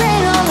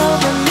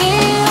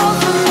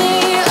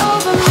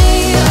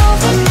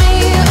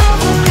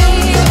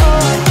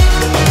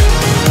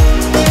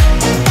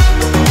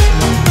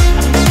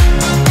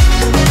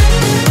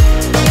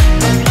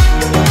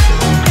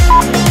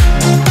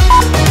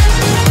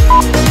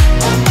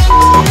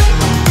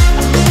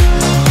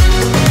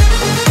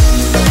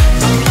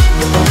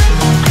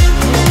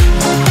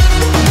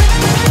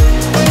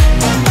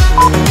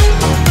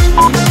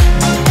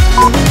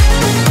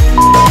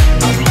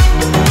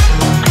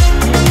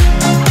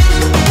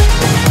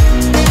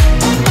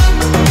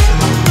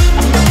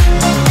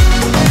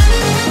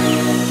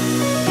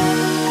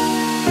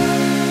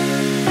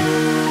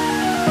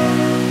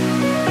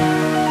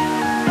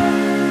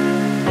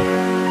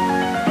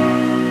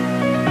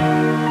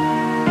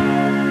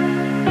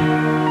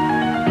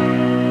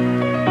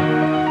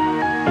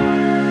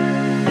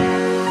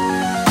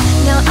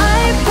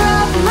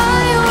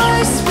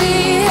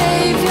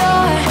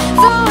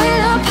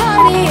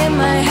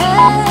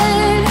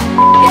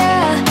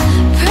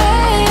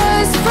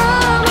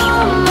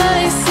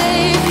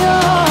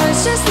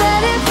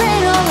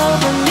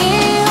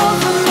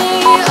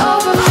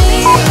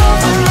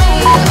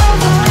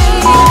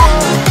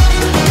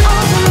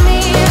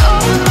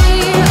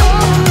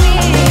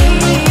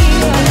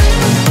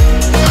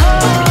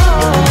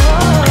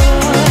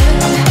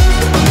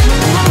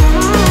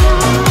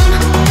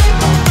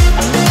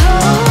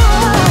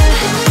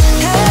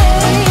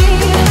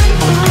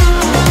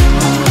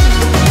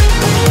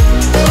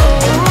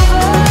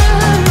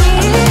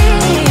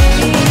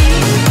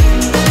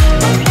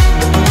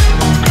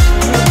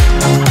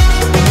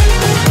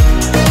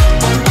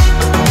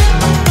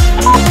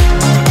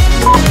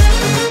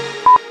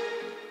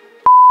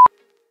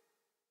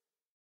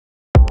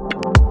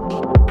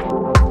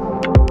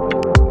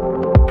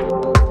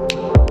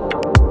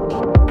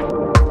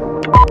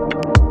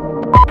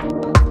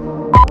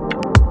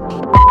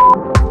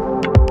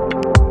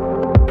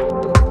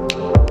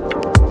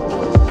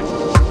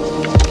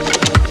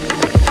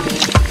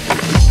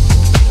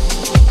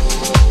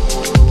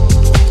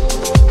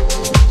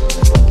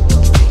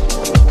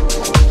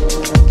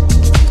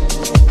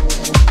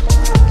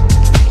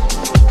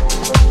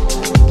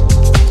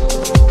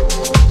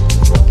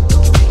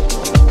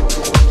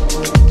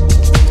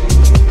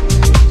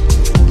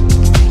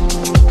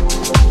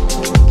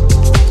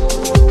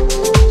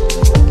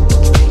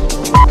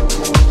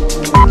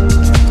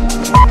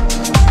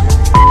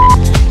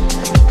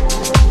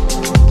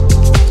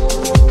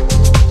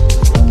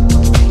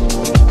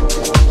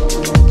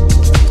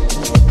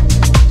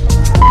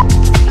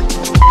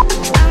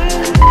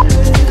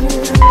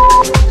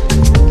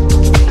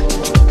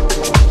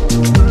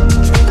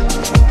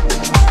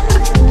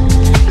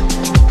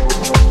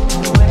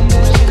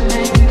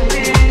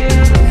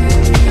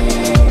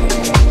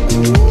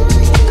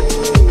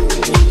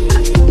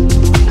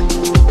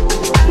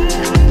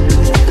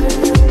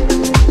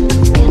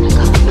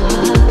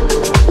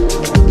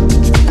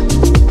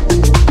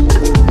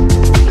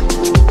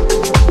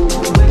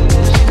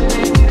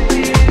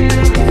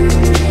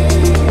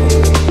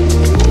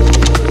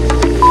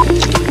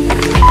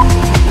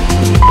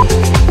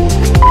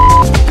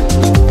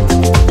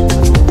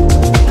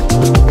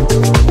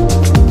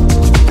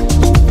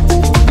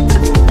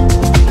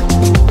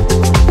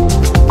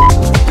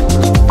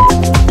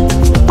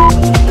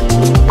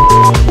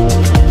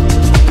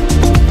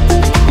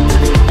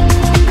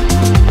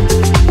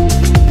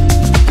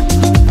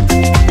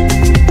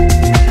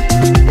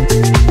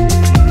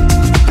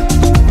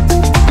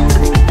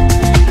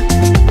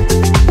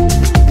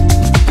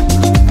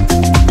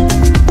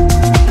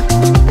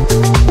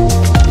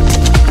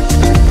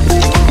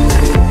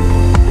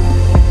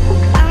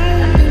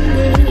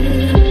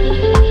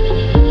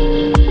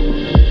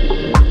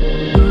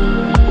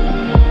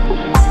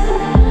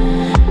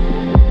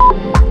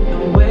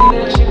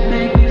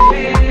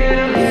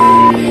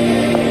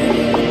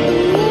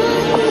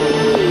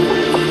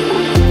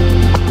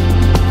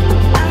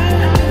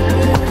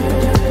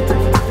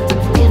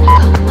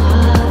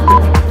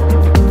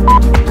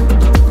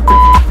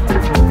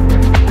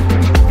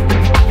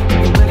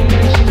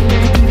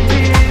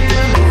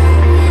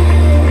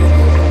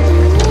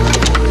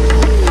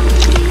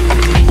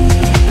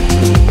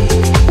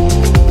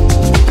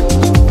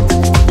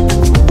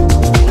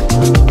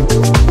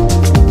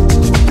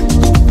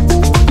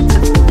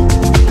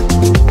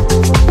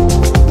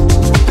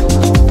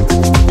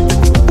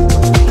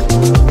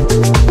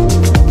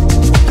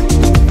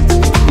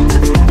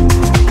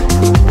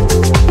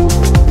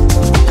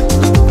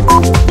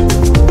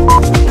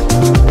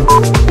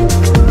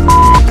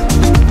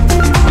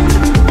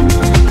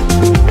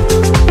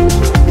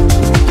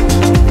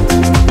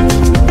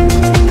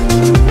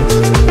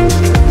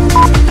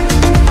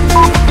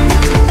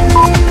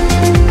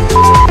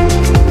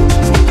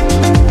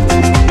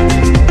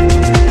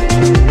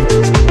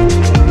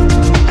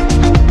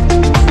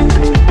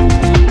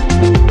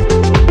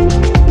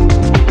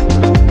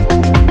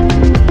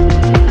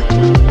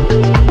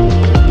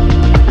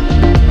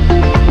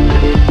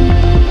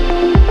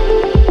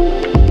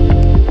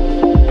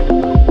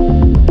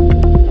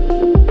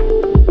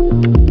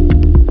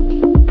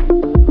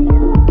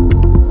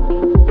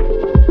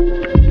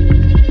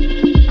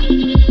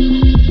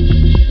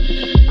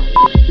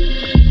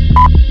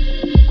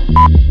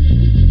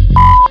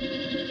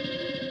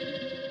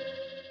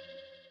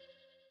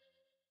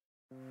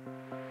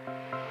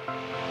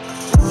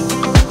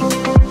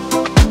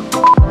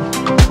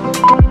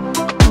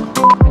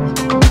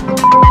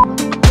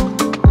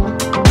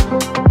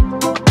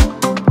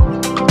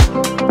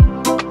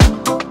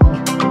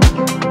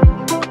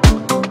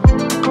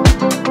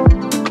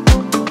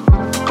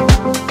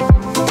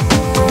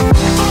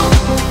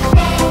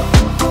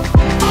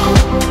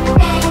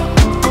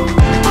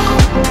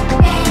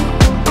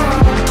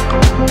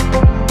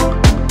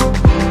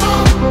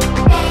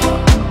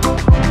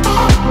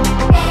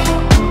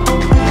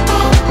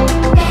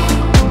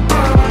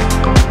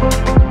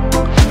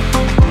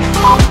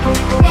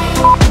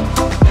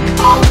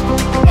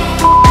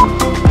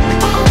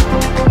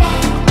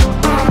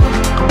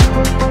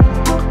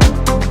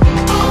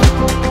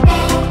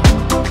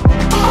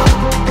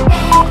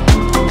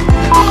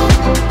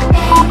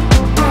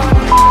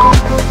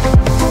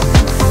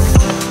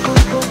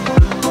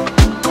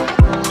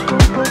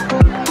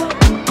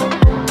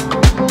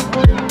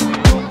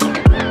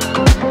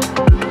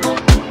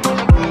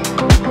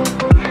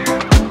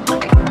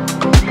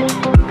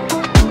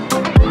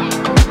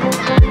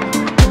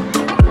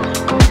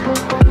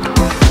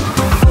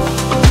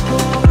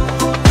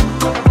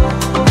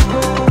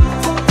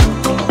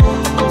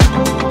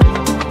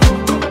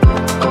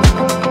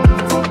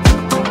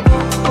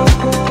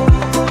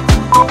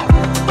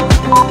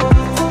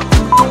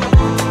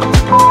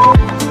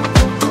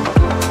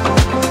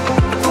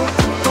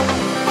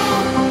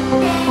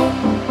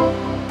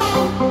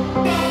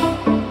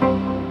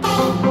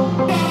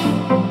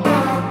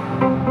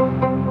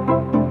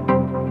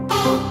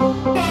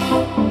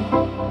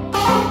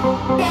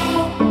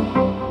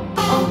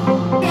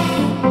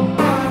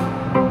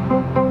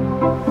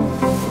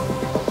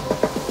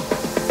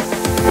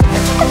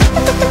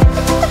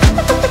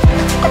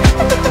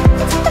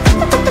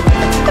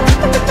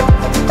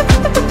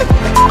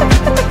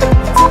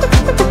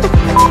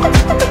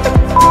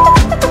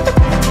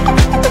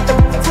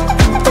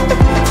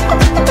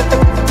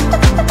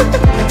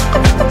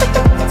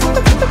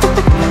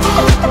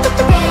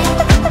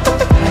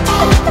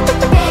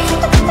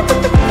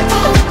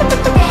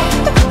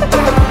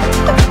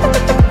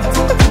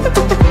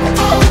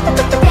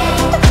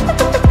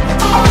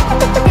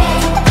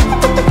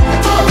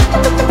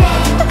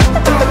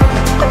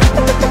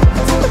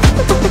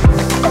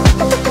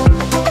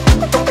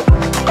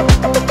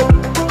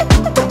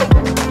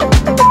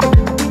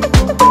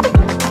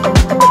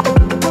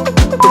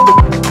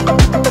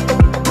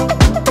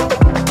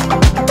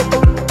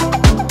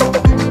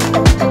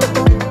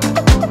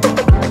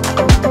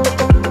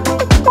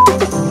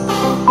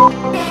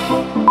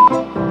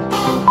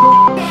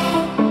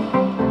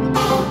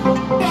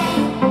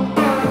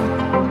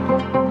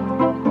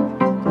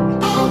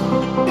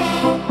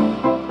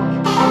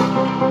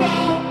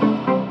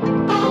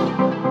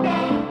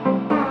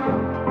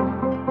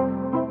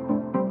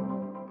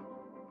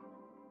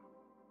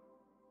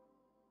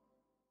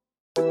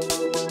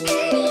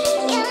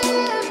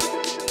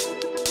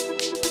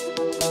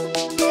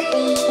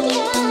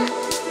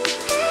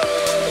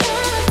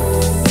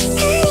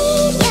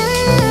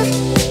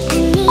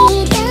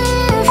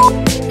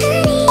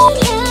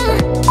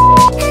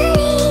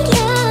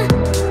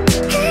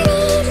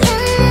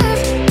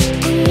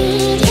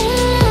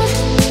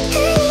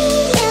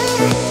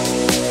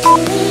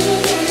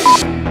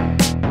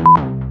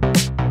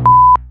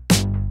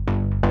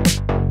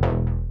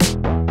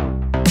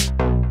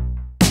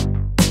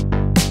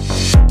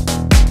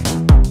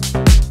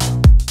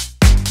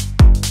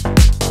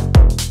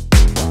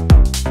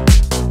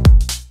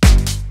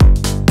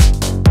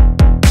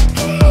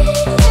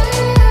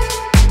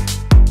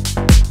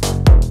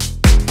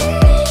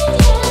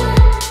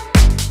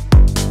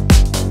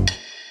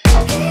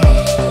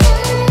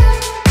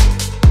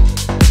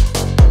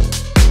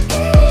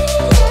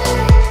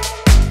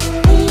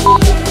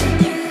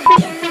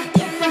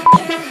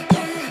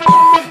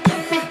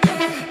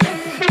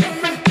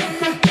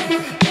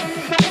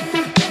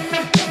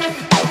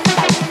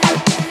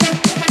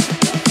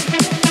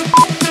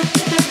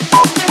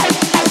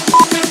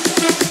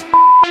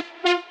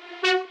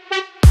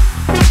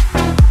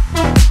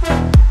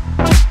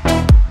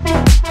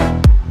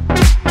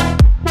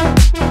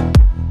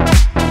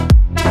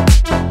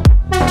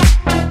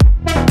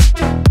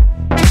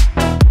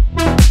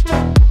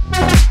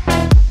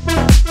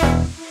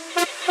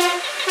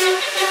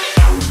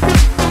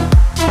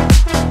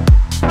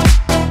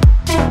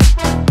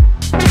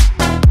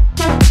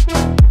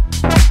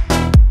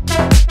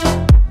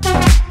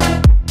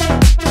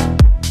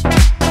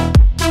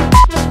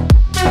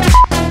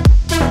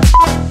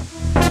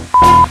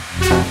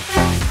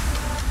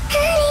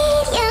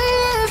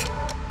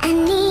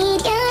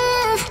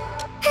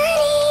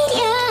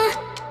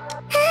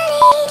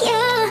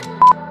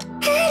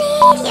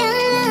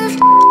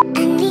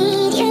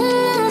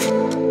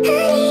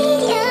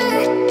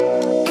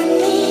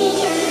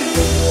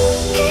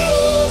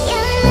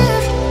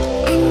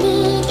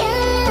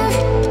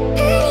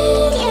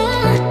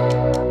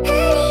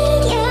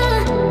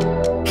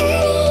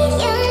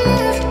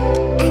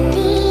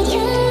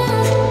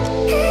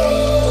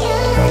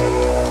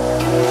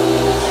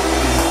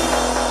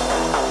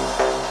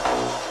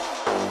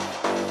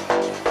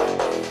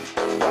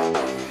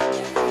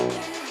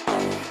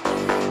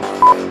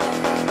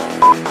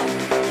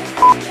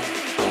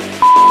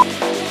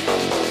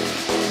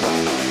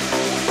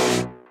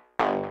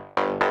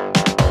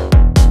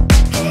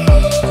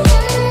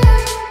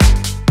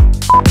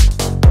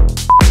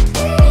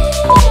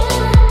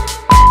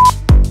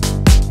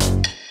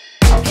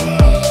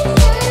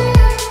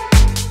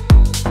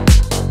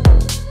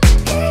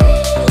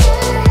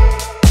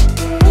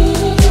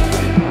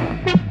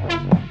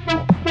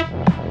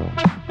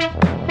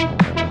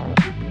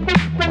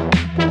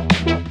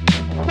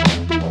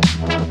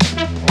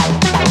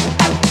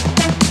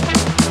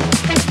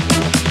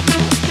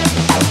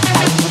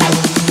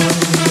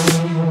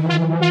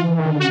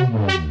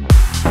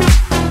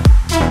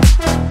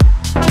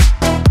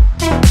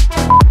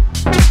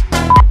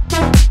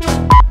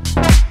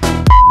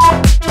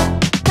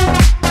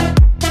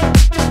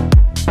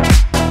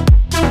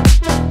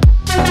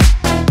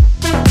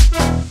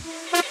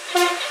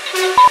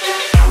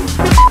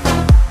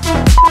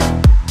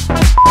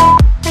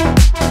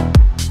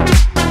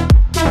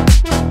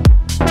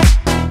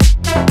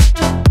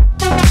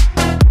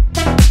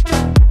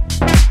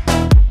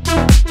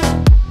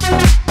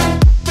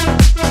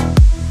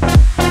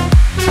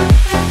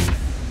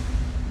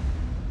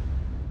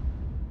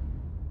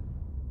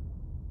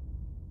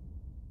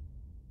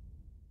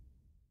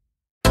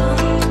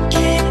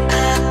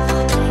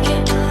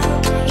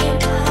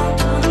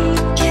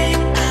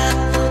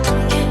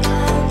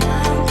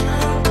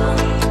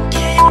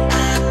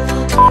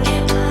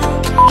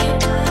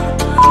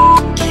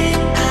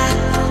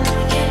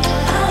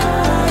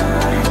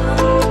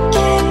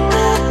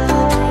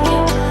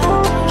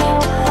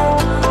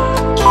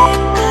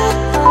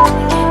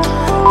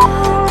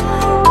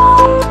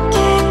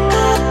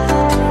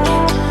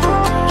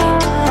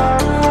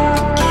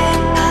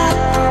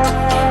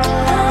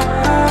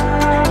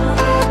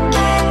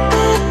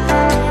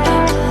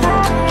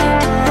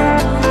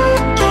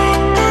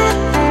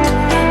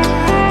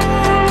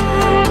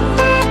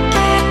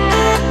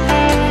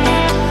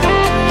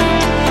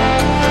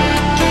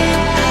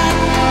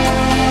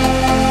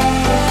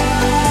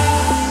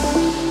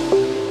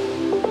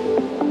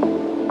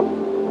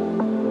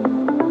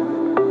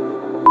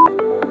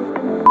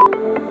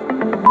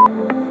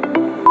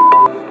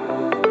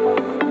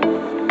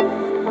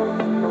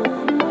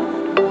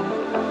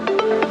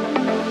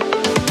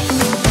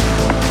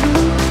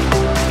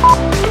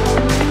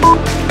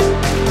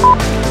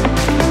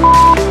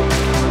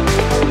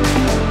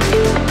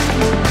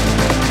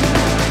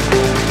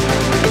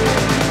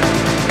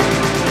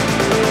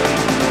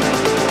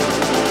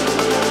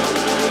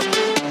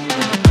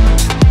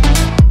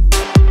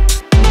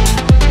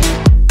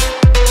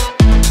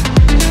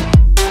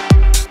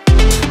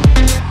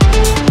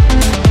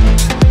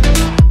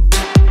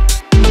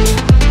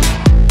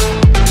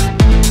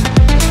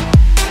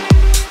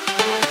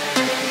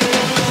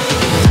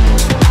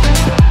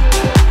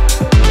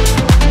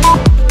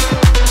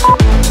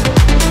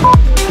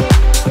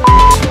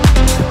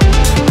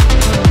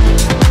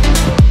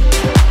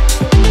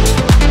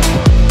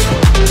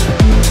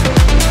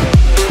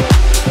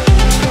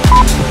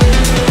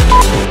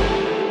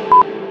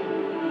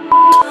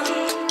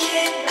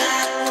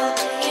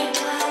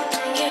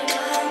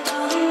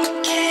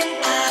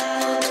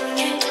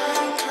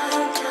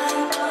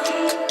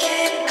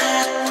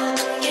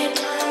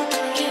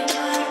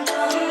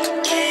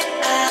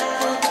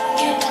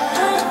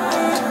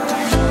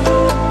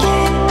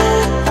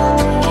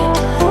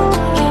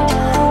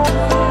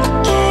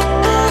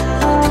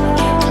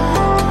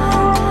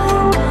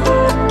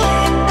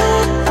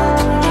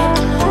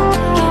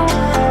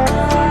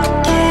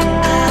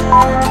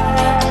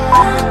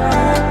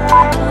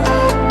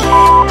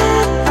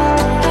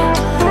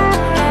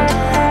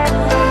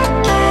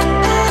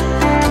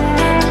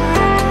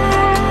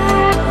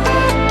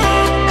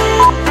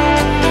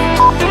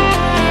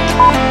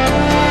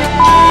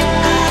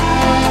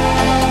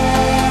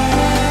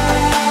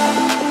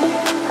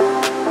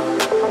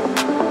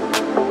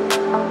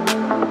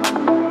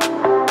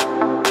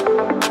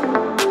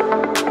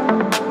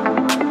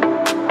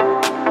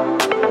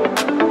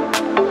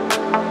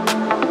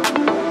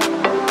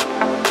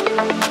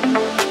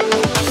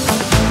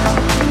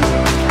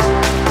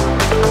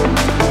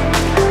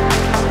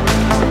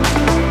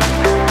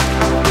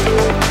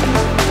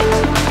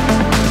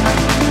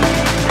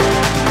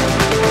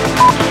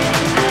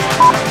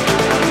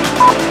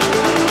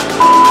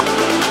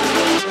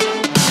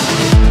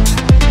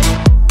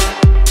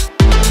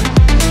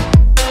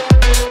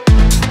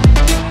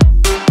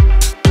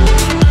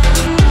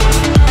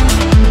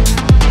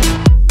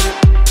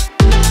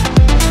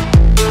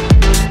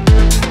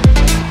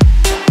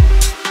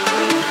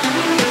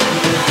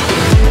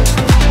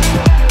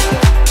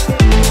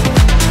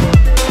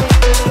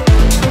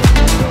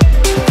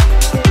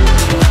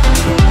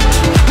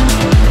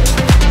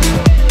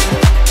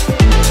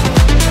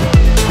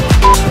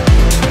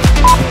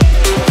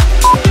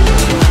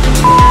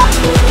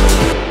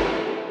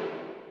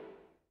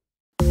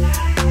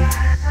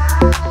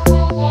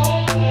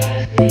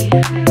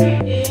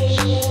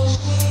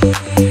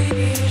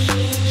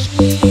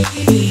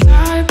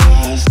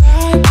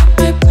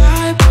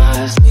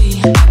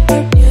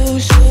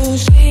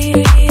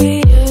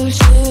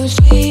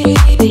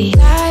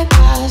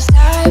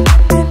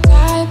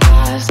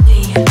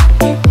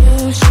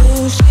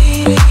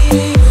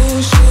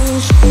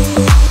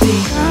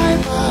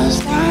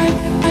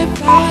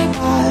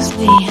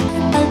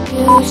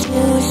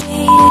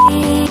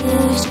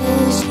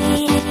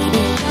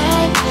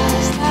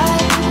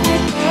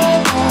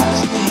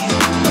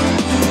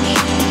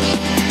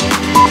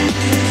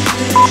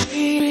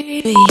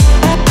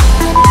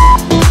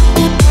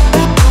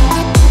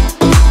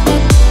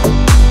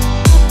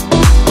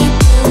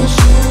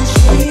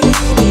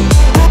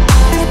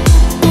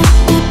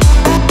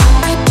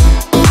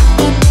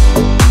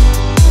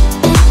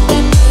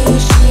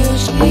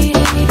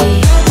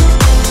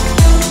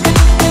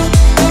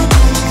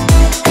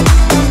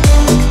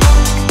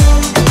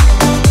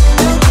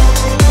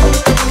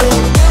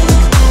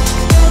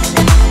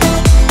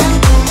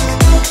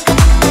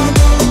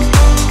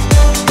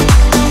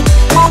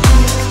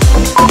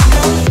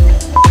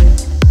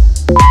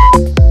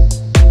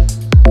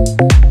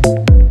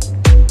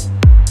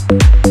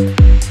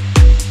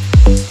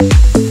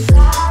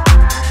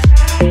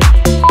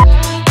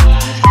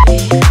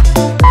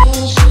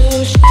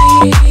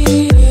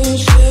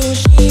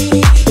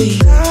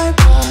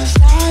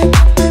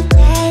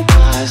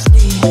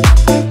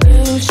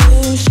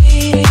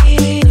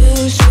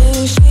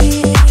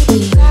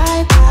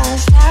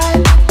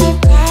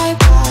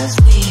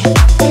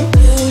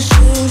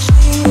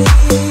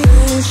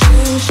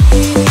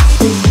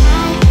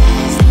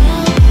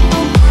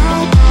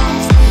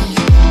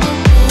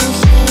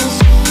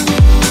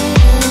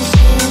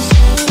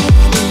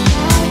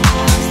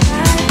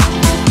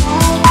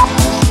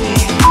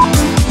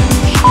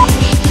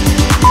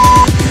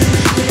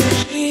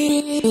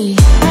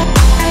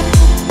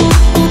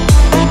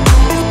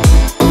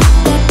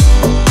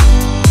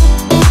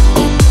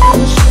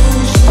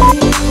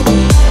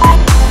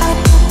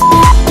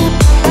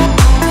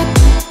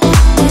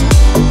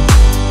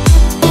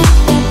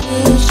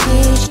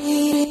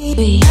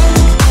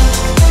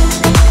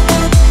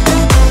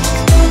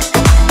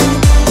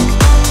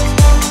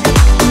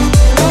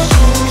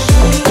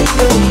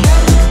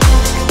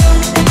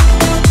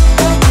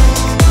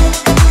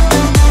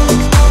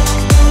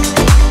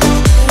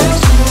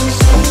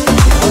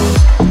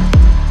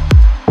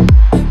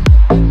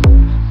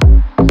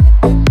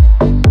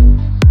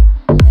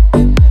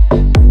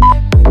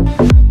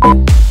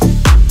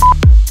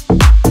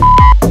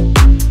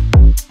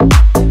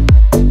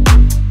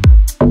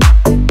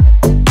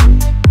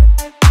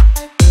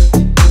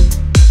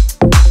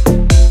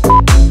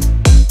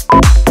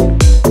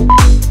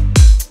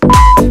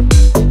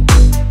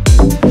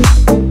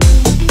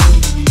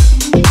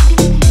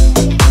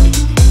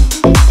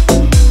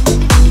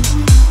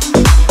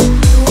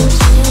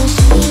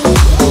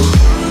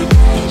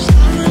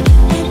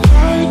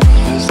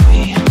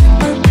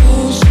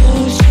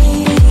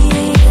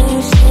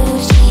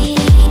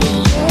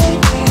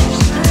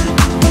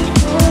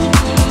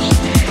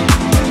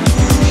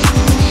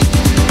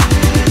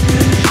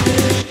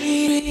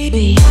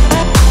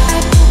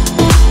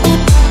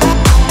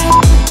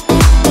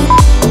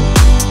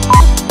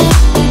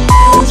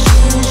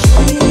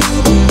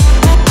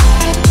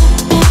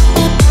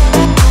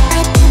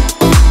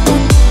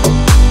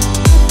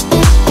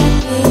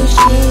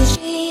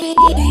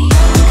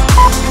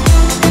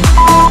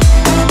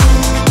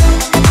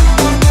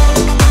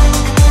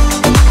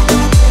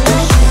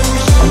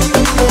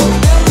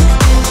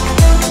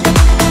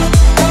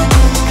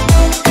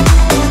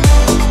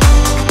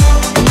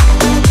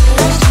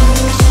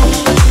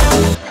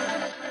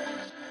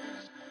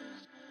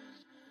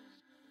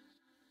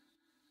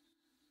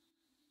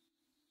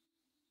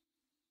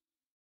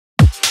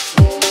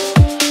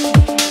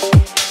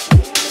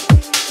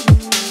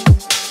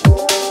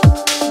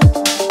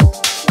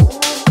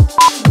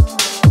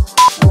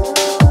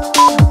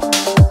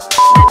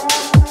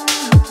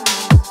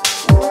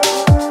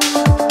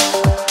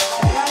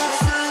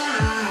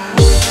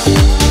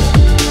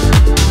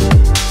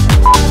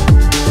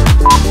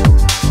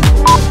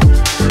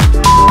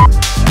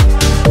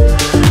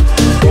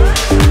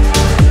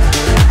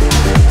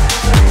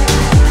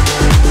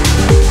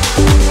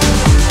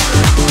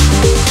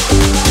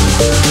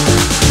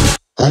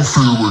 I'm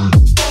feeling.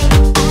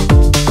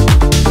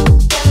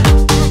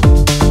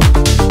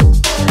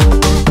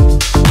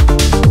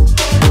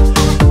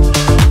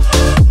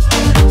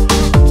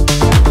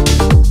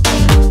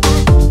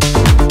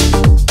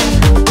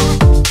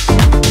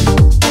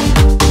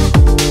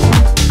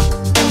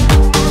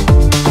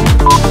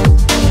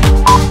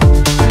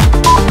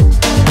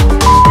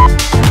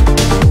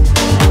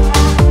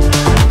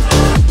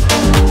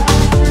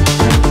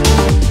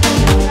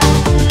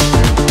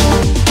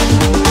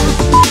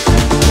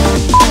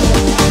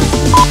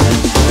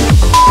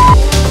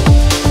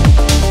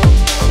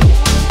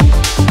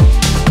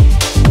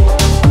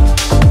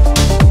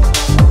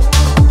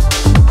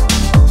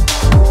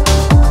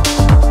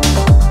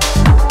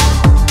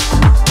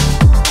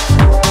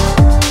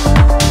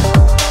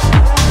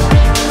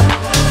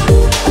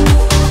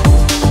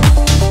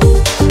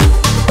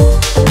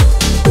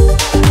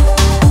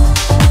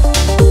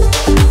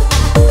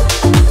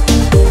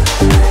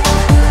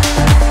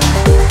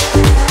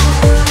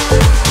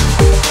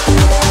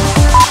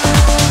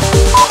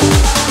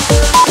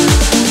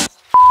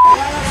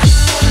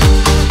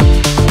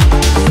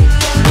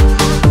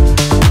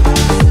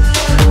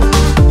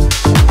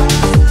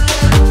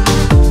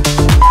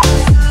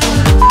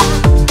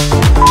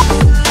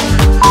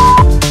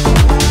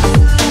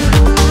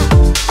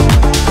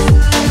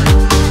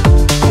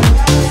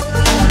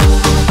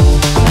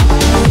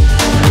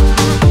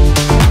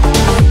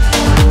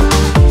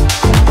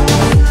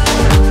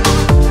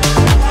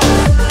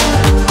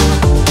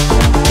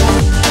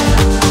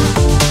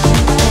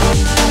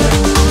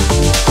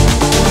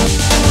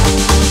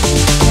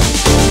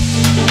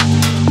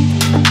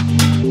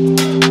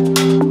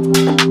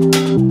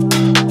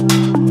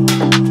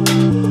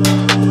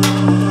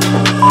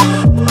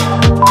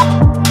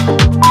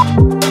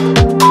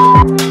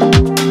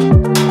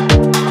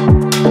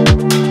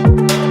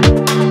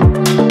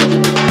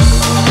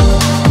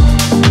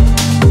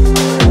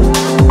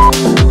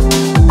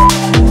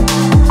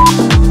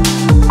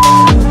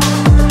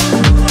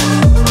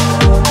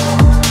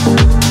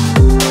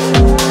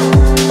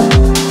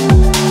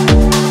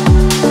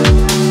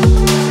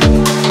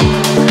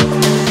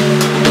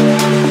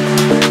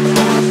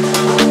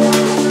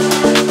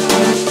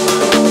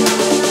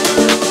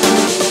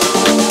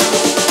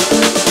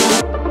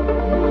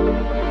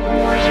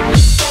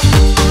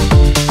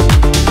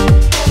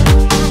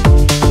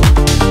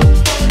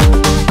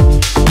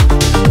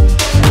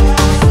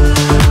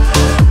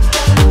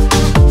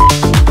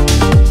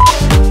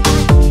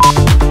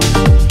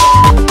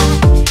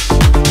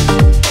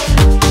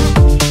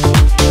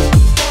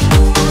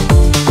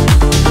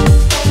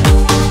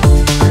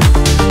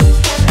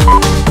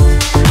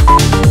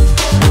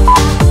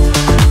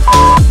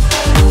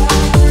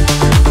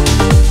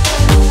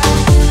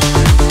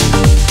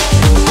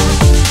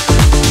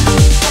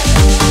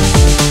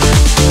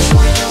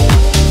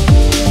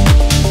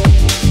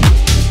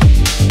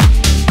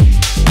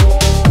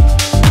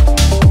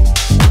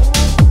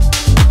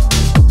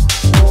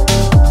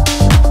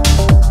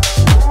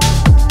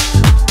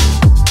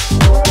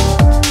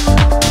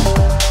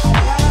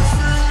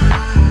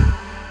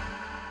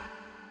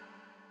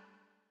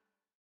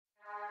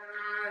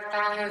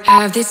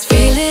 Have this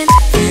feeling,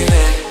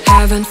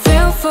 haven't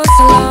felt for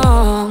so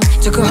long.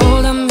 Took a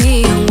hold of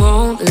me and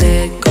won't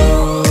let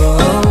go.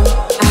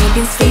 I've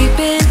been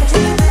sleeping,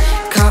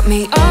 caught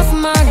me off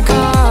my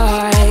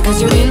guard.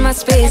 Cause you're in my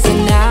space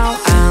and now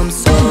I'm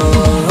so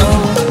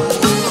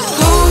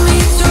pull me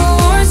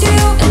towards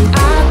you and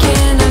I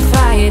cannot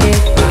fight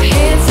it. My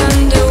head's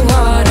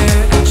underwater,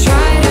 I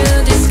try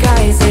to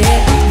disguise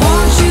it.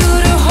 Want you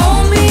to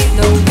hold me,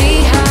 though we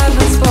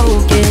haven't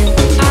spoken.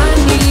 I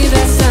need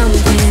that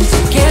something to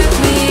get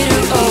me to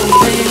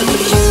open.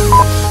 You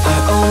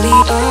are only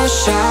a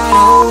shot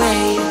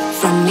away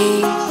from me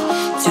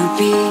to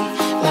be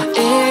my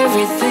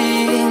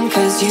everything.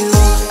 Cause you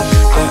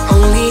are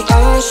only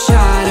a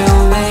shot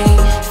away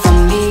from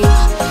me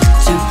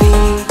to be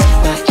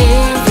my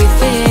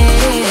everything.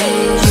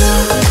 You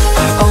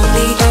are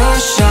only a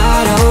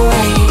shot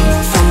away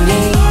from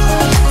me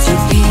to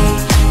be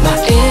my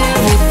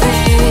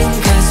everything.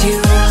 Cause you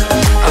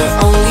are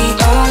only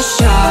a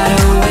shot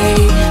away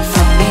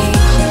from me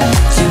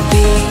to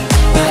be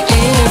my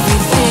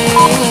everything.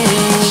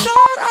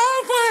 Shot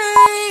away.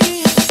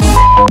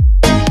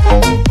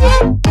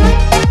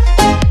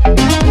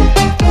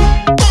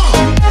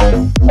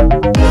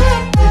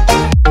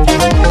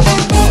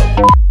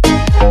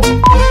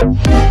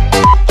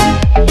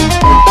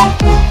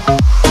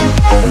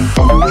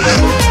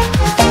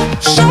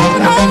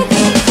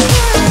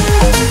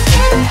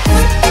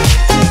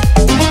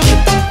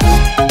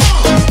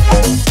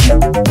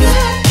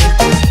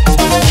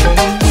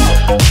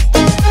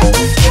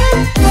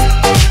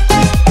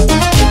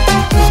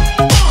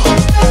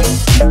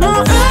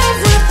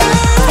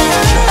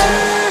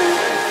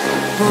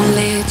 Won't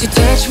let you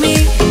touch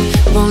me,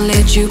 won't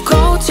let you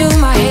go to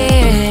my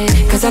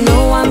head. Cause I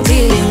know I'm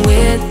dealing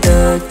with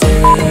the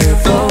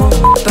devil.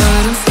 But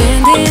I'm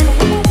standing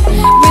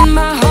with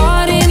my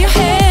heart in your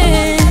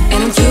hand,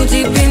 and I'm too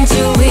deep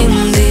into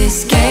in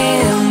this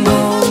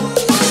gamble.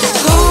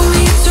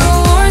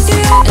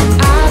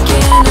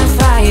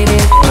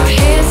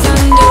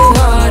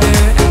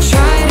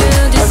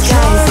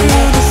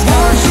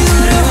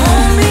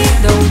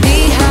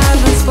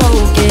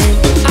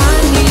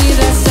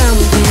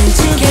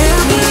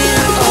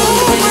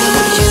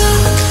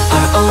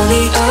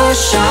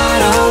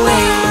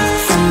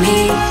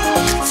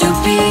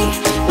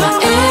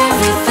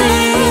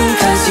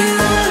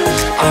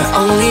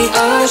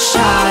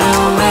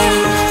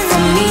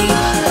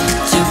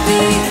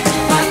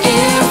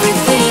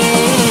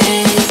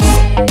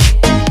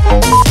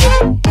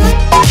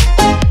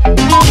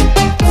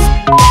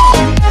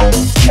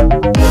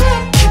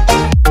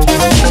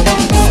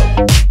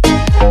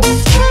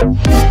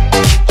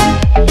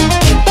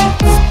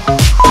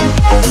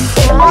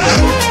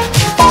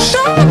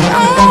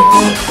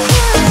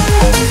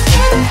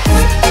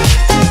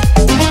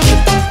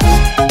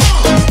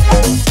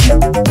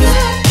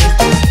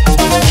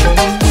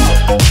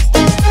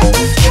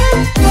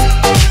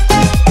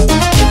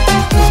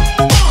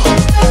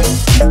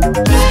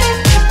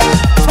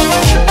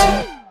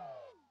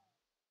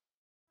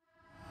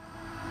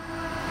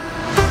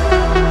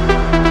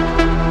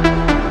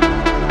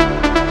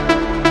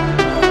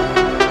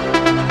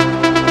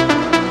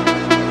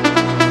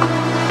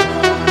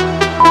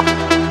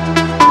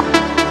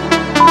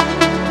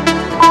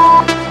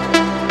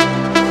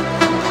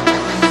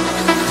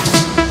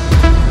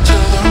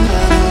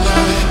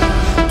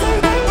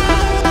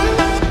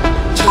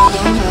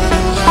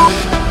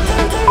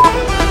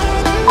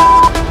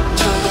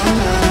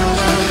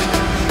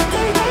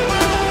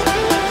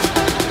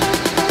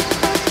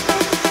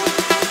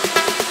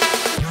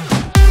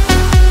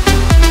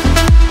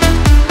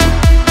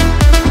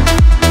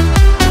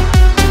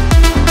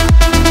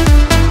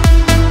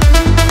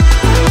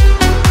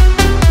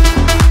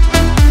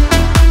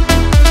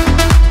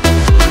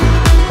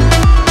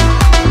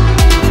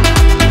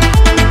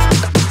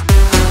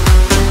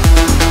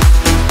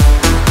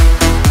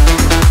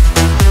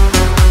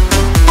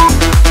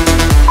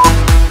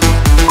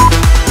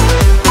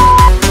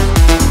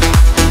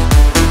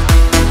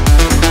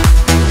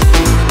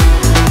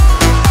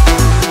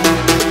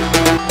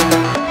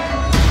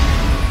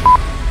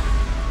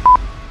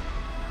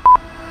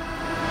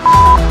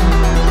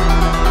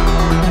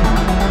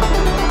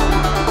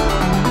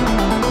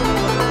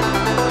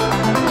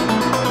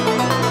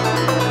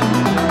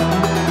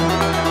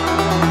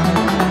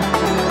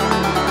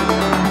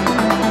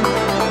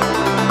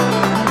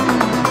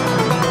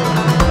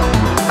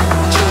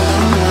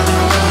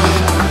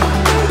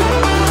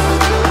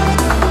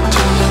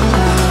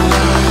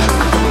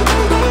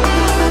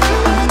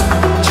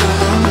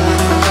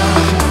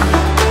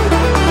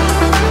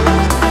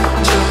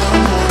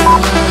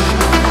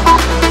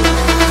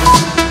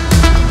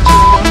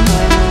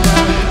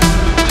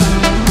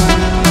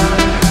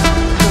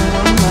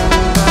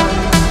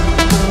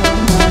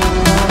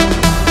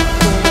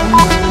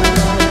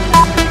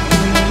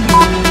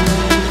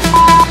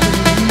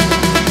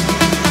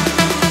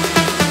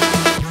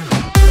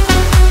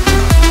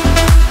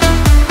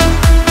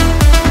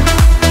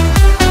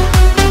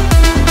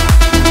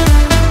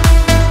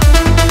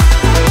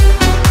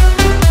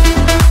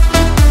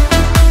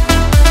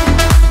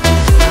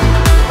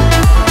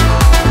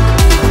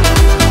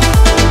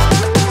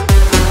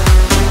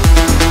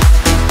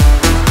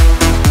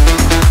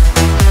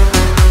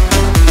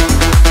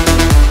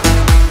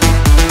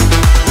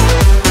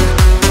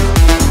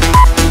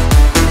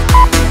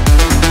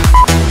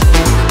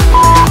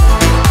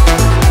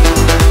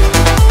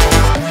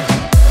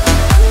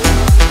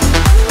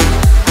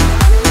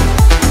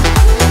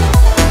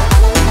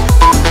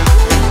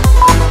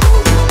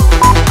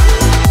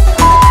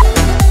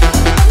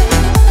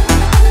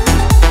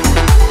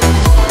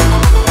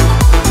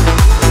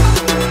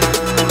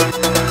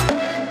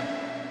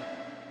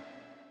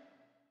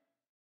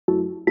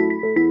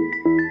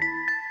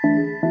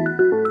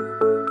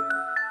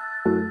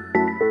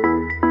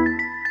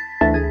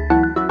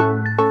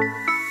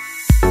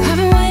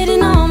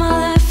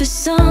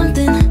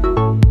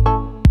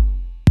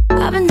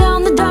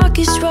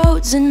 darkest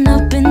roads and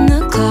up in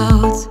the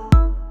clouds.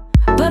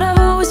 But I've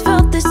always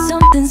felt that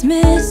something's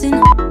missing.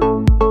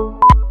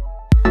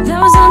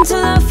 That was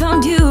until I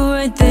found you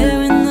right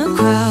there in the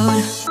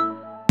crowd.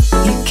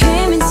 You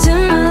came into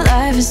my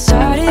life and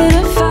started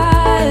a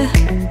fire.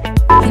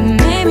 You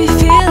made me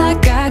feel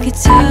like I could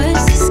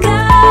touch the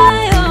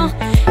sky. Oh,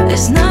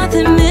 there's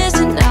nothing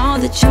missing now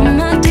that you're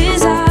my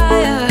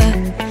desire.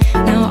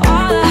 Now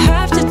all I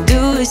have to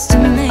do is to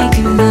make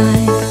you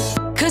mine.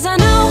 'Cause I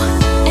know,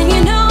 and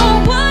you know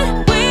what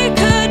we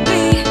could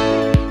be.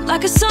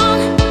 Like a song,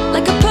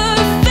 like a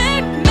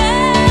perfect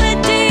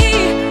melody.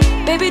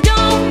 Baby,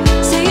 don't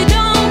say you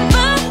don't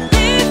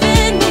believe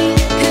in me.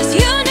 'Cause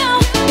you know,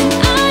 and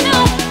I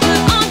know,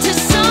 we're onto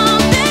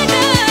something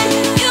good.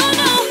 You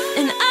know,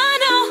 and I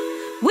know,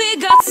 we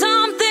got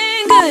something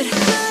good.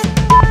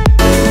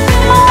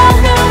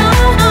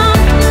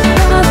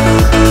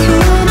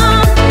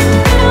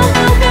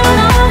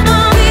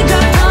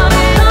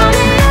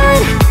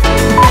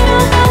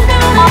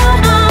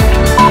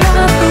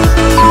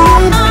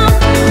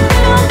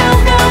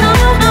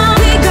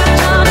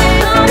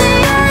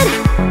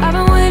 I've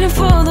been waiting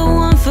for the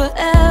one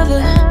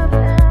forever.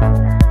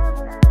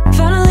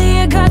 Finally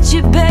I got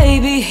you,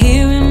 baby,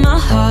 here in my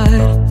heart.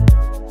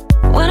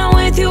 When I'm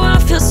with you I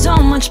feel so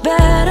much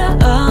better,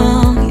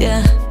 oh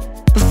yeah.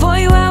 Before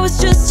you I was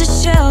just a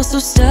shell, so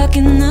stuck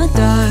in the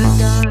dark.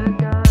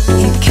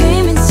 You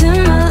came into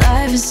my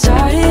life and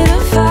started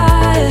a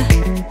fire.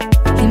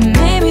 You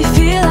made me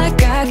feel like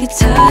I could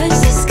touch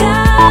the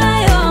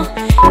sky, oh.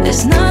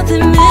 There's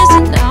nothing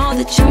missing now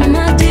that you're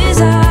my dear.